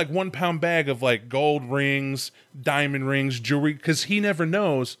 Big like 1 pound bag of like gold rings, diamond rings, jewelry, because he never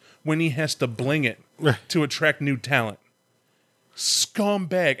knows when he has to bling it to attract new talent.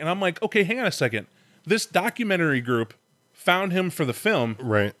 Scumbag. And I'm like, okay, hang on a second. This documentary group found him for the film,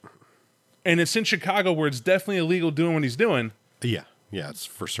 Right. and it's in Chicago where it's definitely illegal doing what he's doing. Yeah. Yeah, it's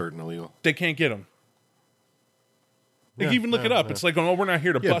for certain illegal. They can't get him. Like, Yeah, even look it up. It's like, oh, we're not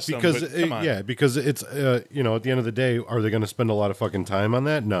here to Yeah, bust because them, but come on. because it's at the end of the day, are they going to spend a lot of fucking time on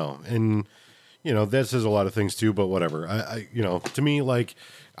that? No, and that says a lot of things too. But whatever. I to me, like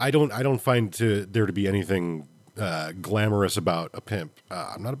I don't find there to be anything glamorous about a pimp.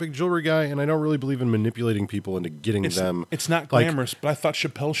 I'm not a big jewelry guy, and I don't really believe in manipulating people into getting them. It's not like- glamorous, but I thought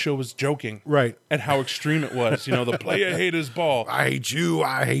Chappelle's show was joking. Right. At how extreme it was. You know, the player hate his ball. I hate you.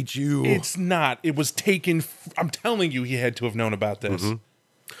 I hate you. It's not. It was taken. I'm telling you, he had to have known about this.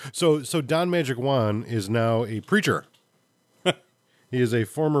 So Don Magic Juan is now a preacher. He is a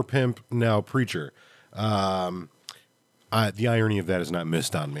former pimp, now preacher. The irony of that is not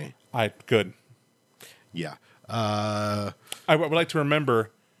missed on me. Good. Yeah. I would like to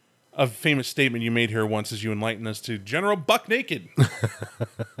remember a famous statement you made here once as you enlightened us to General Buck Naked.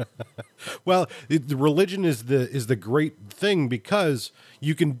 Well, the religion is the great thing because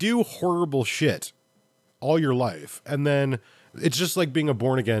you can do horrible shit all your life, and then it's just like being a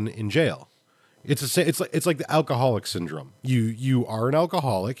born again in jail. It's like the alcoholic syndrome. You are an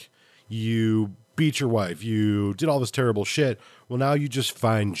alcoholic. You beat your wife. You did all this terrible shit. Well, now you just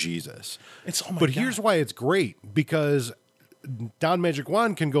find Jesus. But Here's why it's great, because Don Magic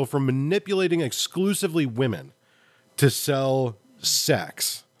Juan can go from manipulating exclusively women to sell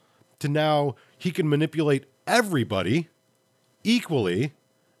sex to now he can manipulate everybody equally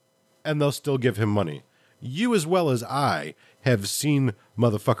and they'll still give him money. You as well as I have seen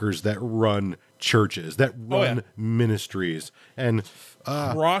motherfuckers that run churches, that run ministries. And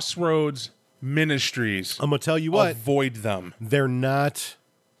Crossroads Ministries. I'm going to tell you what, Avoid them. they're not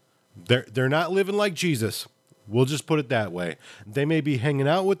living like Jesus. We'll just put it that way. They may be hanging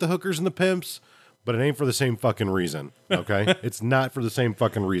out with the hookers and the pimps, but it ain't for the same fucking reason. Okay? It's not for the same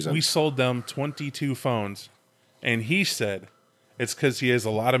fucking reason. We sold them 22 phones, and he said it's because he has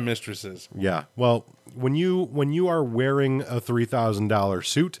a lot of mistresses. Yeah. Well, when you are wearing a $3,000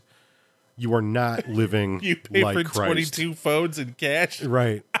 suit, you are not living You pay like for Christ. 22 phones in cash?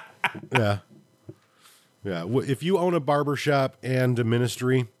 Right. Yeah. Yeah. If you own a barbershop and a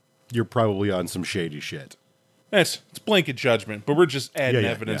ministry, you're probably on some shady shit. It's blanket judgment, but we're just adding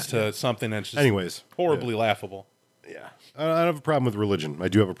Yeah, evidence to something that's just Anyways. horribly laughable. Yeah. I don't have a problem with religion. I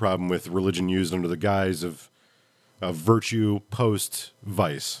do have a problem with religion used under the guise of virtue post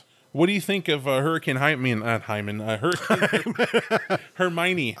vice. What do you think of Hurricane Hurricane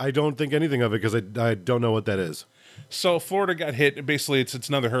Hermione? I don't think anything of it because I don't know what that is. So Florida got hit. Basically, it's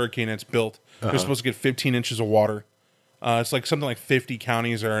another hurricane that's built. They're supposed to get 15 inches of water. It's like something like 50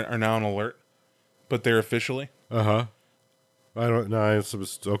 counties are now on alert, but they're officially. I don't know. It's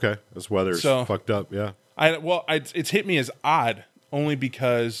okay. This weather's So- fucked up. Yeah. It's hit me as odd only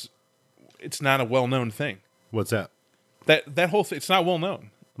because it's not a well-known thing. What's that? That whole thing, it's not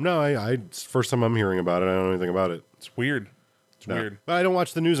well-known. No, it's first time I'm hearing about it. I don't know anything about it. It's weird. It's No. weird. But I don't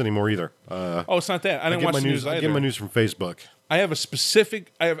watch the news anymore either. Oh, it's not that. I didn't watch the news I either. get my news from Facebook. I have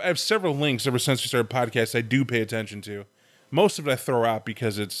I have several links ever since we started podcasts I do pay attention to. Most of it I throw out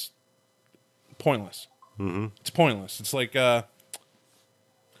because it's pointless. Mm-hmm. It's pointless. It's like, do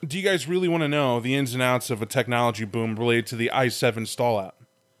you guys really want to know the ins and outs of a technology boom related to the i7 stall out?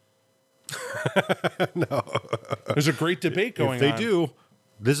 No. There's a great debate going on. If they do,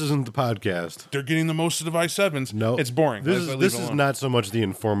 this isn't the podcast. They're getting the most of i7s. No, It's boring. This I leave is it alone. not so much the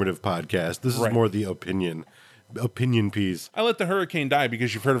informative podcast. This is Right. more the opinion piece. I let the hurricane die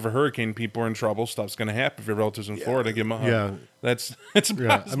because you've heard of a hurricane. People are in trouble. Stuff's going to happen. If your relatives in Florida, give them a hug. Yeah. It's about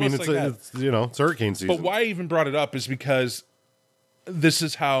Yeah, as I mean much it's like that. it's hurricane season. But why I even brought it up is because this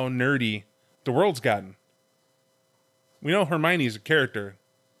is how nerdy the world's gotten. We know Hermione's a character,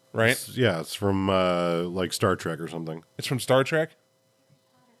 right? It's from like Star Trek or something. It's from Star Trek.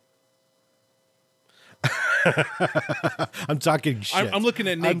 I'm talking shit. I'm looking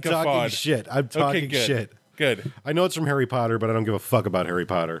at Nick I'm talking Gaffard. shit. I'm talking Okay, good. shit. Good. I know it's from Harry Potter, but I don't give a fuck about Harry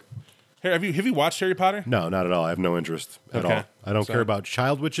Potter. Hey, have you watched Harry Potter? No, not at all. I have no interest at Okay. all. I don't So- care about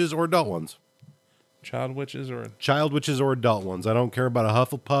child witches or adult ones. Child witches or Child witches or adult ones. I don't care about a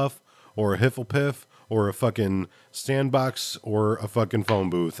Hufflepuff or a Hifflepuff or a fucking sandbox or a fucking phone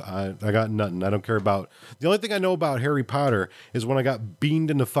booth. I got nothing. I don't care about. The only thing I know about Harry Potter is when I got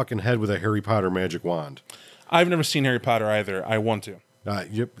beamed in the fucking head with a Harry Potter magic wand. I've never seen Harry Potter either. I want to.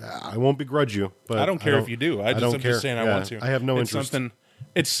 I won't begrudge you, but I don't care if you do. I'm don't just care. saying I Yeah, want to. I have no It's interest.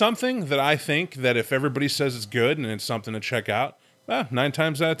 It's something that I think that if everybody says it's good and it's something to check out, 9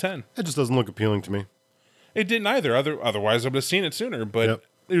 times out of 10. It just doesn't look appealing to me. It didn't either. Otherwise, I would have seen it sooner. But Yep.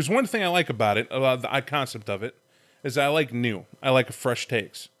 there's one thing I like about it, about the concept of it, is I like new. I like fresh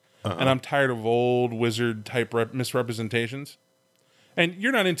takes. And I'm tired of old wizard type misrepresentations. And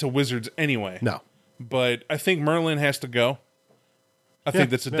you're not into wizards anyway. No. But I think Merlin has to go. I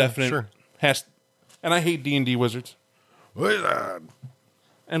think that's a definite sure. And I hate D&D wizards. Wizard.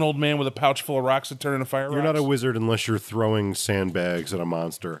 An old man with a pouch full of rocks that turn into fire You're not a rocks. wizard unless you're throwing sandbags at a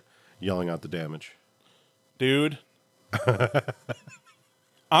monster, yelling out the damage. Dude.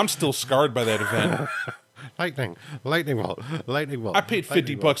 I'm still scarred by that event. Lightning bolt. I paid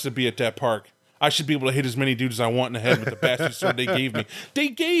 $50 to be at that park. I should be able to hit as many dudes as I want in the head with the bastard sword they gave me. They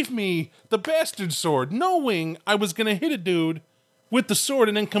gave me the bastard sword knowing I was going to hit a dude with the sword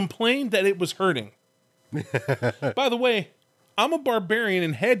and then complain that it was hurting. By the way, I'm a barbarian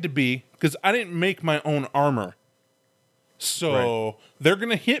and had to be because I didn't make my own armor. So they're going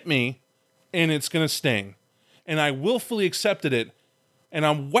to hit me and it's going to sting. And I willfully accepted it. And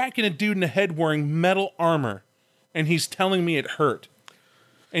I'm whacking a dude in the head wearing metal armor. And he's telling me it hurt.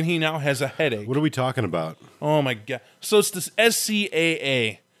 And he now has a headache. What are we talking about? Oh my God. So it's this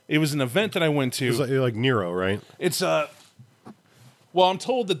SCAA. It was an event that I went to. It's like Nero, right? It's well, I'm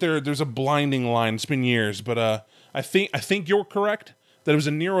told that there's a blinding line. It's been years, but I think you're correct that it was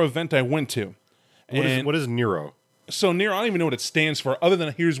a Nero event I went to. What is Nero? So Nero, I don't even know what it stands for, other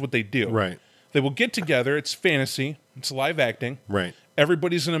than here's what they do. Right. They will get together. It's fantasy. It's live acting. Right.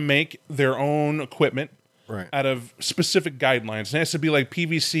 Everybody's going to make their own equipment. Right. Out of specific guidelines. It has to be like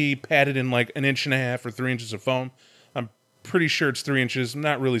PVC padded in like 1.5 inches or 3 inches of foam. I'm pretty sure it's 3 inches. I'm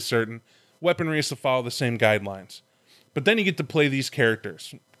not really certain. Weaponry has to follow the same guidelines. But then you get to play these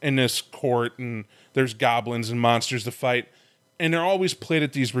characters in this court, and there's goblins and monsters to fight. And they're always played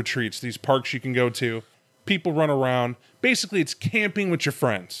at these retreats, these parks you can go to. People run around. Basically, it's camping with your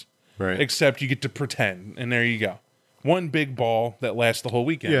friends. Right. Except you get to pretend, and there you go. One big ball that lasts the whole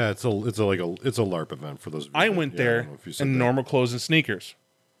weekend. Yeah, it's a LARP event for those. I went there in normal clothes and sneakers,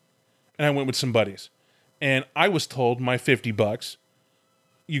 and I went with some buddies, and I was told my $50,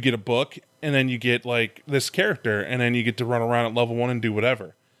 you get a book, and then you get like this character, and then you get to run around at level 1 and do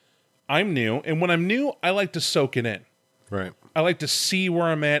whatever. I'm new, and when I'm new, I like to soak it in. Right. I like to see where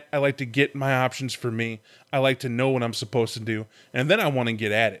I'm at. I like to get my options for me. I like to know what I'm supposed to do, and then I want to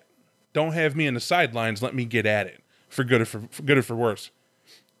get at it. Don't have me in the sidelines. Let me get at it. For good or for worse.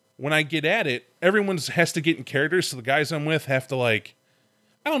 When I get at it, everyone has to get in characters, so the guys I'm with have to, like,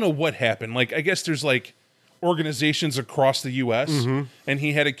 I don't know what happened. Like, I guess there's, like, organizations across the U.S., and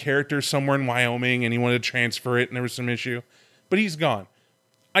he had a character somewhere in Wyoming, and he wanted to transfer it, and there was some issue. But he's gone.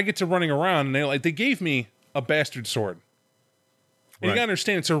 I get to running around, and they gave me a bastard sword. And you gotta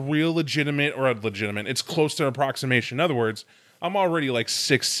understand, it's a real legitimate, it's close to an approximation. In other words, I'm already, like,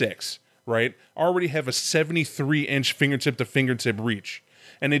 6'6", right? I already have a 73-inch fingertip to fingertip reach.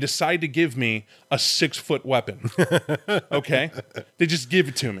 And they decide to give me a 6-foot weapon. Okay? They just give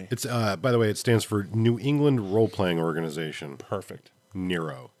it to me. It's by the way, it stands for New England Role Playing Organization. Perfect.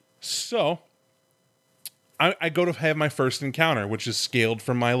 Nero. So I go to have my first encounter, which is scaled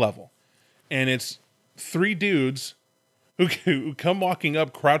from my level. And it's 3 dudes who come walking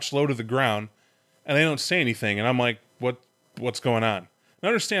up, crouched low to the ground, and they don't say anything. And I'm like, what's going on? I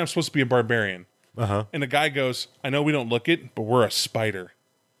understand I'm supposed to be a barbarian. Uh-huh. And the guy goes, I know we don't look it, but we're a spider.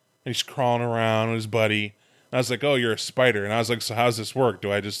 And he's crawling around with his buddy. And I was like, oh, you're a spider. And I was like, so how's this work?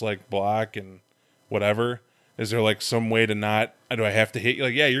 Do I just, like, block and whatever? Is there, like, some way to not... Do I have to hit you?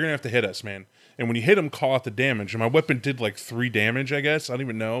 Like, yeah, you're going to have to hit us, man. And when you hit him, call out the damage. And my weapon did, like, 3 damage, I guess. I don't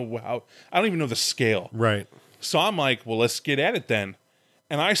even know how... I don't even know the scale. Right. So I'm like, well, let's get at it then.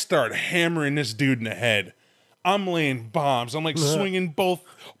 And I start hammering this dude in the head. I'm laying bombs. I'm like swinging both,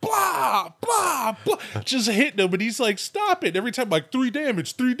 blah, blah, blah, just hitting him. But he's like, stop it. Every time, like, 3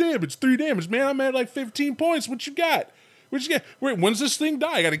 damage, 3 damage, 3 damage. Man, I'm at like 15 points. What you got? What you got? Wait, when's this thing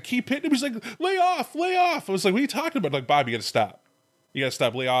die? I got to keep hitting him. He's like, lay off, lay off. I was like, what are you talking about? Like, Bob, you got to stop. You got to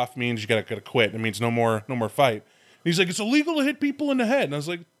stop. Lay off means you got to quit. It means no more fight. And he's like, it's illegal to hit people in the head. And I was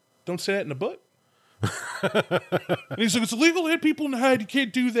like, don't say that in the book. And he's like, it's illegal to hit people in the head. You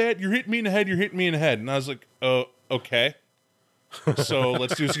can't do that. You're hitting me in the head. You're hitting me in the head. And I was like, oh, okay. So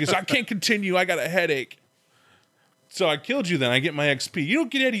let's do this. He goes, I can't continue. I got a headache. So I killed you then. I get my XP. You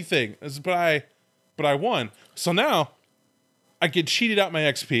don't get anything. But I won. So now I get cheated out my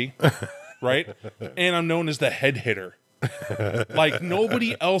XP, right? And I'm known as the head hitter. Like,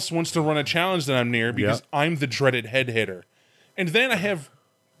 nobody else wants to run a challenge that I'm near because I'm the dreaded head hitter. And then I have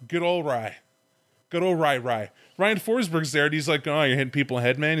good old Rye. Good old Rye. Ryan Forsberg's there, and he's like, oh, you're hitting people in the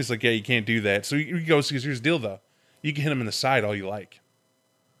head, man? He's like, yeah, you can't do that. So he goes, here's the deal, though. You can hit him in the side all you like.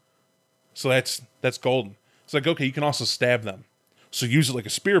 So that's golden. It's like, okay, you can also stab them. So use it like a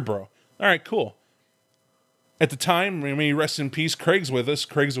spear, bro. All right, cool. At the time, may he rest in peace, Craig's with us.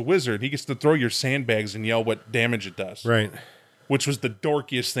 Craig's a wizard. He gets to throw your sandbags and yell what damage it does. Right. Which was the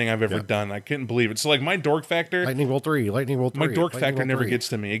dorkiest thing I've ever done. I couldn't believe it. So, like, my dork factor... Lightning Bolt 3. My dork factor never gets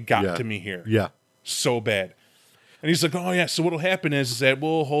to me. It got to me here. Yeah. So bad. And he's like, oh, yeah, so what'll happen is that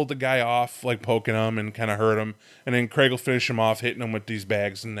we'll hold the guy off, like, poking him and kind of hurt him. And then Craig will finish him off, hitting him with these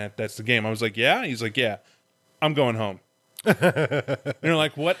bags, and that's the game. I was like, yeah? He's like, yeah. I'm going home. And you're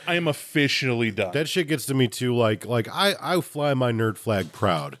like, what? I am officially done. That shit gets to me too. Like I fly my nerd flag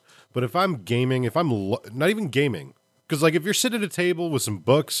proud. But if I'm gaming, not even gaming, because like if you're sitting at a table with some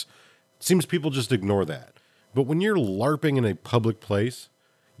books, it seems people just ignore that. But when you're LARPing in a public place,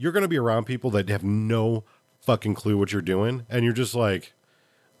 you're going to be around people that have no fucking clue what you're doing. And you're just like,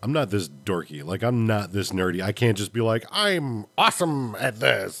 I'm not this dorky. Like, I'm not this nerdy. I can't just be like, I'm awesome at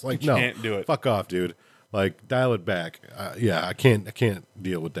this. Like, no. Can't do it. Fuck off, dude. Like, dial it back. Yeah, I can't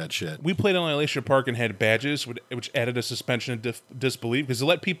deal with that shit. We played on Elisha Park and had badges, which added a suspension of disbelief because to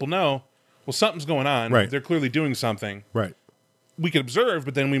let people know, well, something's going on. Right. They're clearly doing something. Right. We could observe,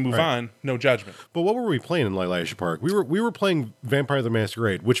 but then we move on. No judgment. But what were we playing in Elisha Park? We were playing Vampire the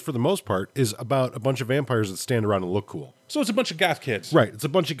Masquerade, which for the most part is about a bunch of vampires that stand around and look cool. So it's a bunch of goth kids. Right. It's a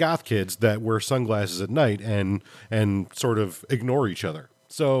bunch of goth kids that wear sunglasses at night and sort of ignore each other.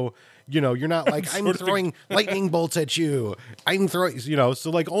 So, you know, you're not like, I'm throwing lightning bolts at you. I'm throwing, you know,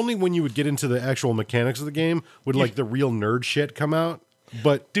 so like only when you would get into the actual mechanics of the game would like the real nerd shit come out.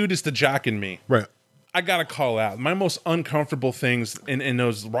 But dude, it's the jock in me. Right. I gotta call out my most uncomfortable things in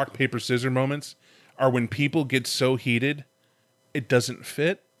those rock paper scissors moments are when people get so heated it doesn't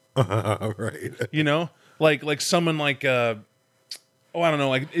fit. Right. You know, like someone like I don't know,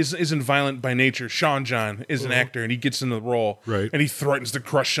 like isn't violent by nature. Sean John is an actor and he gets into the role, right? And he threatens to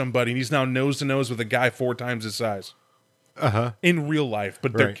crush somebody and he's now nose to nose with a guy 4 times his size. In real life,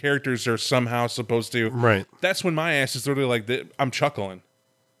 but their characters are somehow supposed to. Right. That's when my ass is literally like I'm chuckling.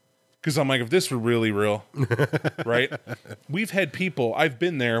 Because I'm like, if this were really real, right? We've had people, I've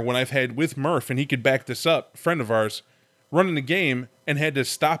been there when I've had with Murph, and he could back this up, a friend of ours, running a game and had to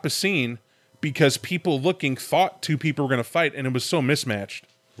stop a scene because people looking thought 2 people were going to fight, and it was so mismatched.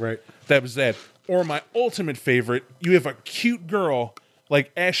 Right. That was that. Or my ultimate favorite, you have a cute girl,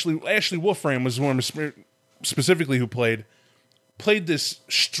 like Ashley Wolfram was one specifically who played this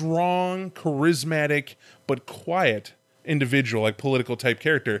strong, charismatic, but quiet individual, like political type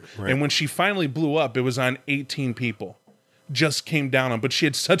character. Right. And when she finally blew up, it was on 18 people. Just came down on, but she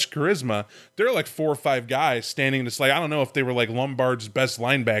had such charisma. There are like 4 or 5 guys standing. It's like, I don't know if they were like Lombard's best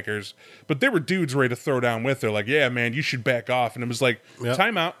linebackers, but there were dudes ready to throw down with her. Like, yeah, man, you should back off. And it was like,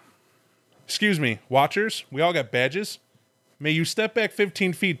 time out. Excuse me, watchers, we all got badges. May you step back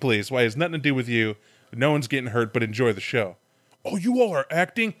 15 feet, please. Why, it has nothing to do with you. No one's getting hurt, but enjoy the show. Oh, you all are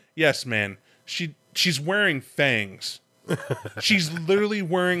acting? Yes, man. She's wearing fangs. She's literally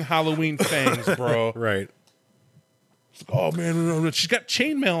wearing Halloween fangs, bro. Right. Oh, man, she's got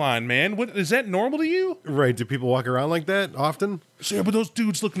chainmail on, man. What is that normal to you? Right. Do people walk around like that often? Yeah, but those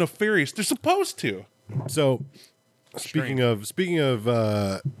dudes look nefarious. They're supposed to. So, speaking of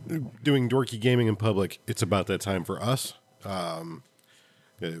doing dorky gaming in public, it's about that time for us.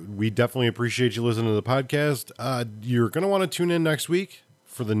 We definitely appreciate you listening to the podcast. You're going to want to tune in next week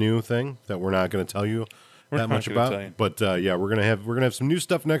for the new thing that we're not going to tell you that much about. But yeah, we're gonna have some new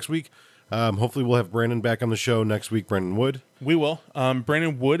stuff next week. Hopefully, we'll have Brandon back on the show next week. Brandon Wood. We will.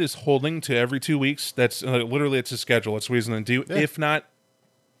 Brandon Wood is holding to every 2 weeks. That's literally it's his schedule. That's what he's going to do. Yeah. If not,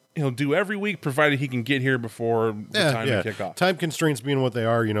 he'll do every week, provided he can get here before the time to kick off. Time constraints being what they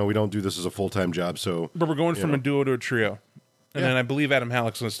are, you know, we don't do this as a full-time job. So, but we're going from a duo to a trio, and then I believe Adam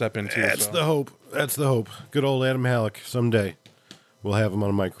Halleck's going to step in too. That's the hope. That's the hope. Good old Adam Halleck. Someday we'll have him on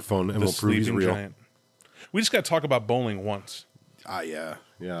a microphone and we'll prove he's real. Giant. We just got to talk about bowling once. Yeah.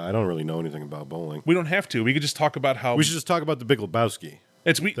 I don't really know anything about bowling. We don't have to. We could just talk about how we should just talk about the Big Lebowski.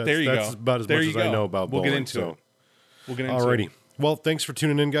 There you go. That's about as much as I know about bowling. We'll get into it. Alrighty. Well, thanks for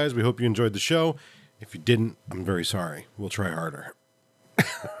tuning in, guys. We hope you enjoyed the show. If you didn't, I'm very sorry. We'll try harder.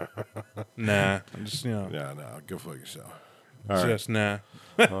 Nah, I'm just Yeah, no, go fuck yourself. Just nah.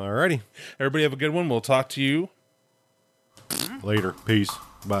 Alrighty. Everybody have a good one. We'll talk to you later. Peace.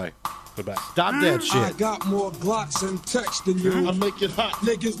 Bye. Goodbye. Stop that shit. I got more Glocks and text than you. I make it hot.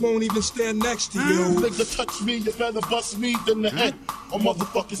 Niggas won't even stand next to you. Nigga touch me, you better bust me than the head. Or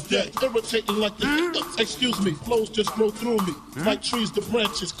motherfuckers dead. Irritating like the excuse me, flows just grow through me. Like trees to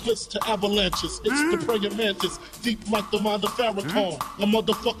branches, cliffs to avalanches. It's the praying mantis, deep like the mind of Farrakhan. A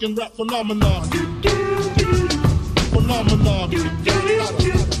motherfucking rap phenomenon. Phenomenon.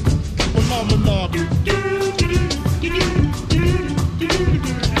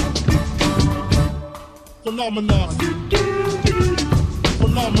 Phenomenon.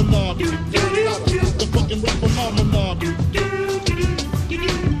 Phenomenon. The fucking rap phenomenon.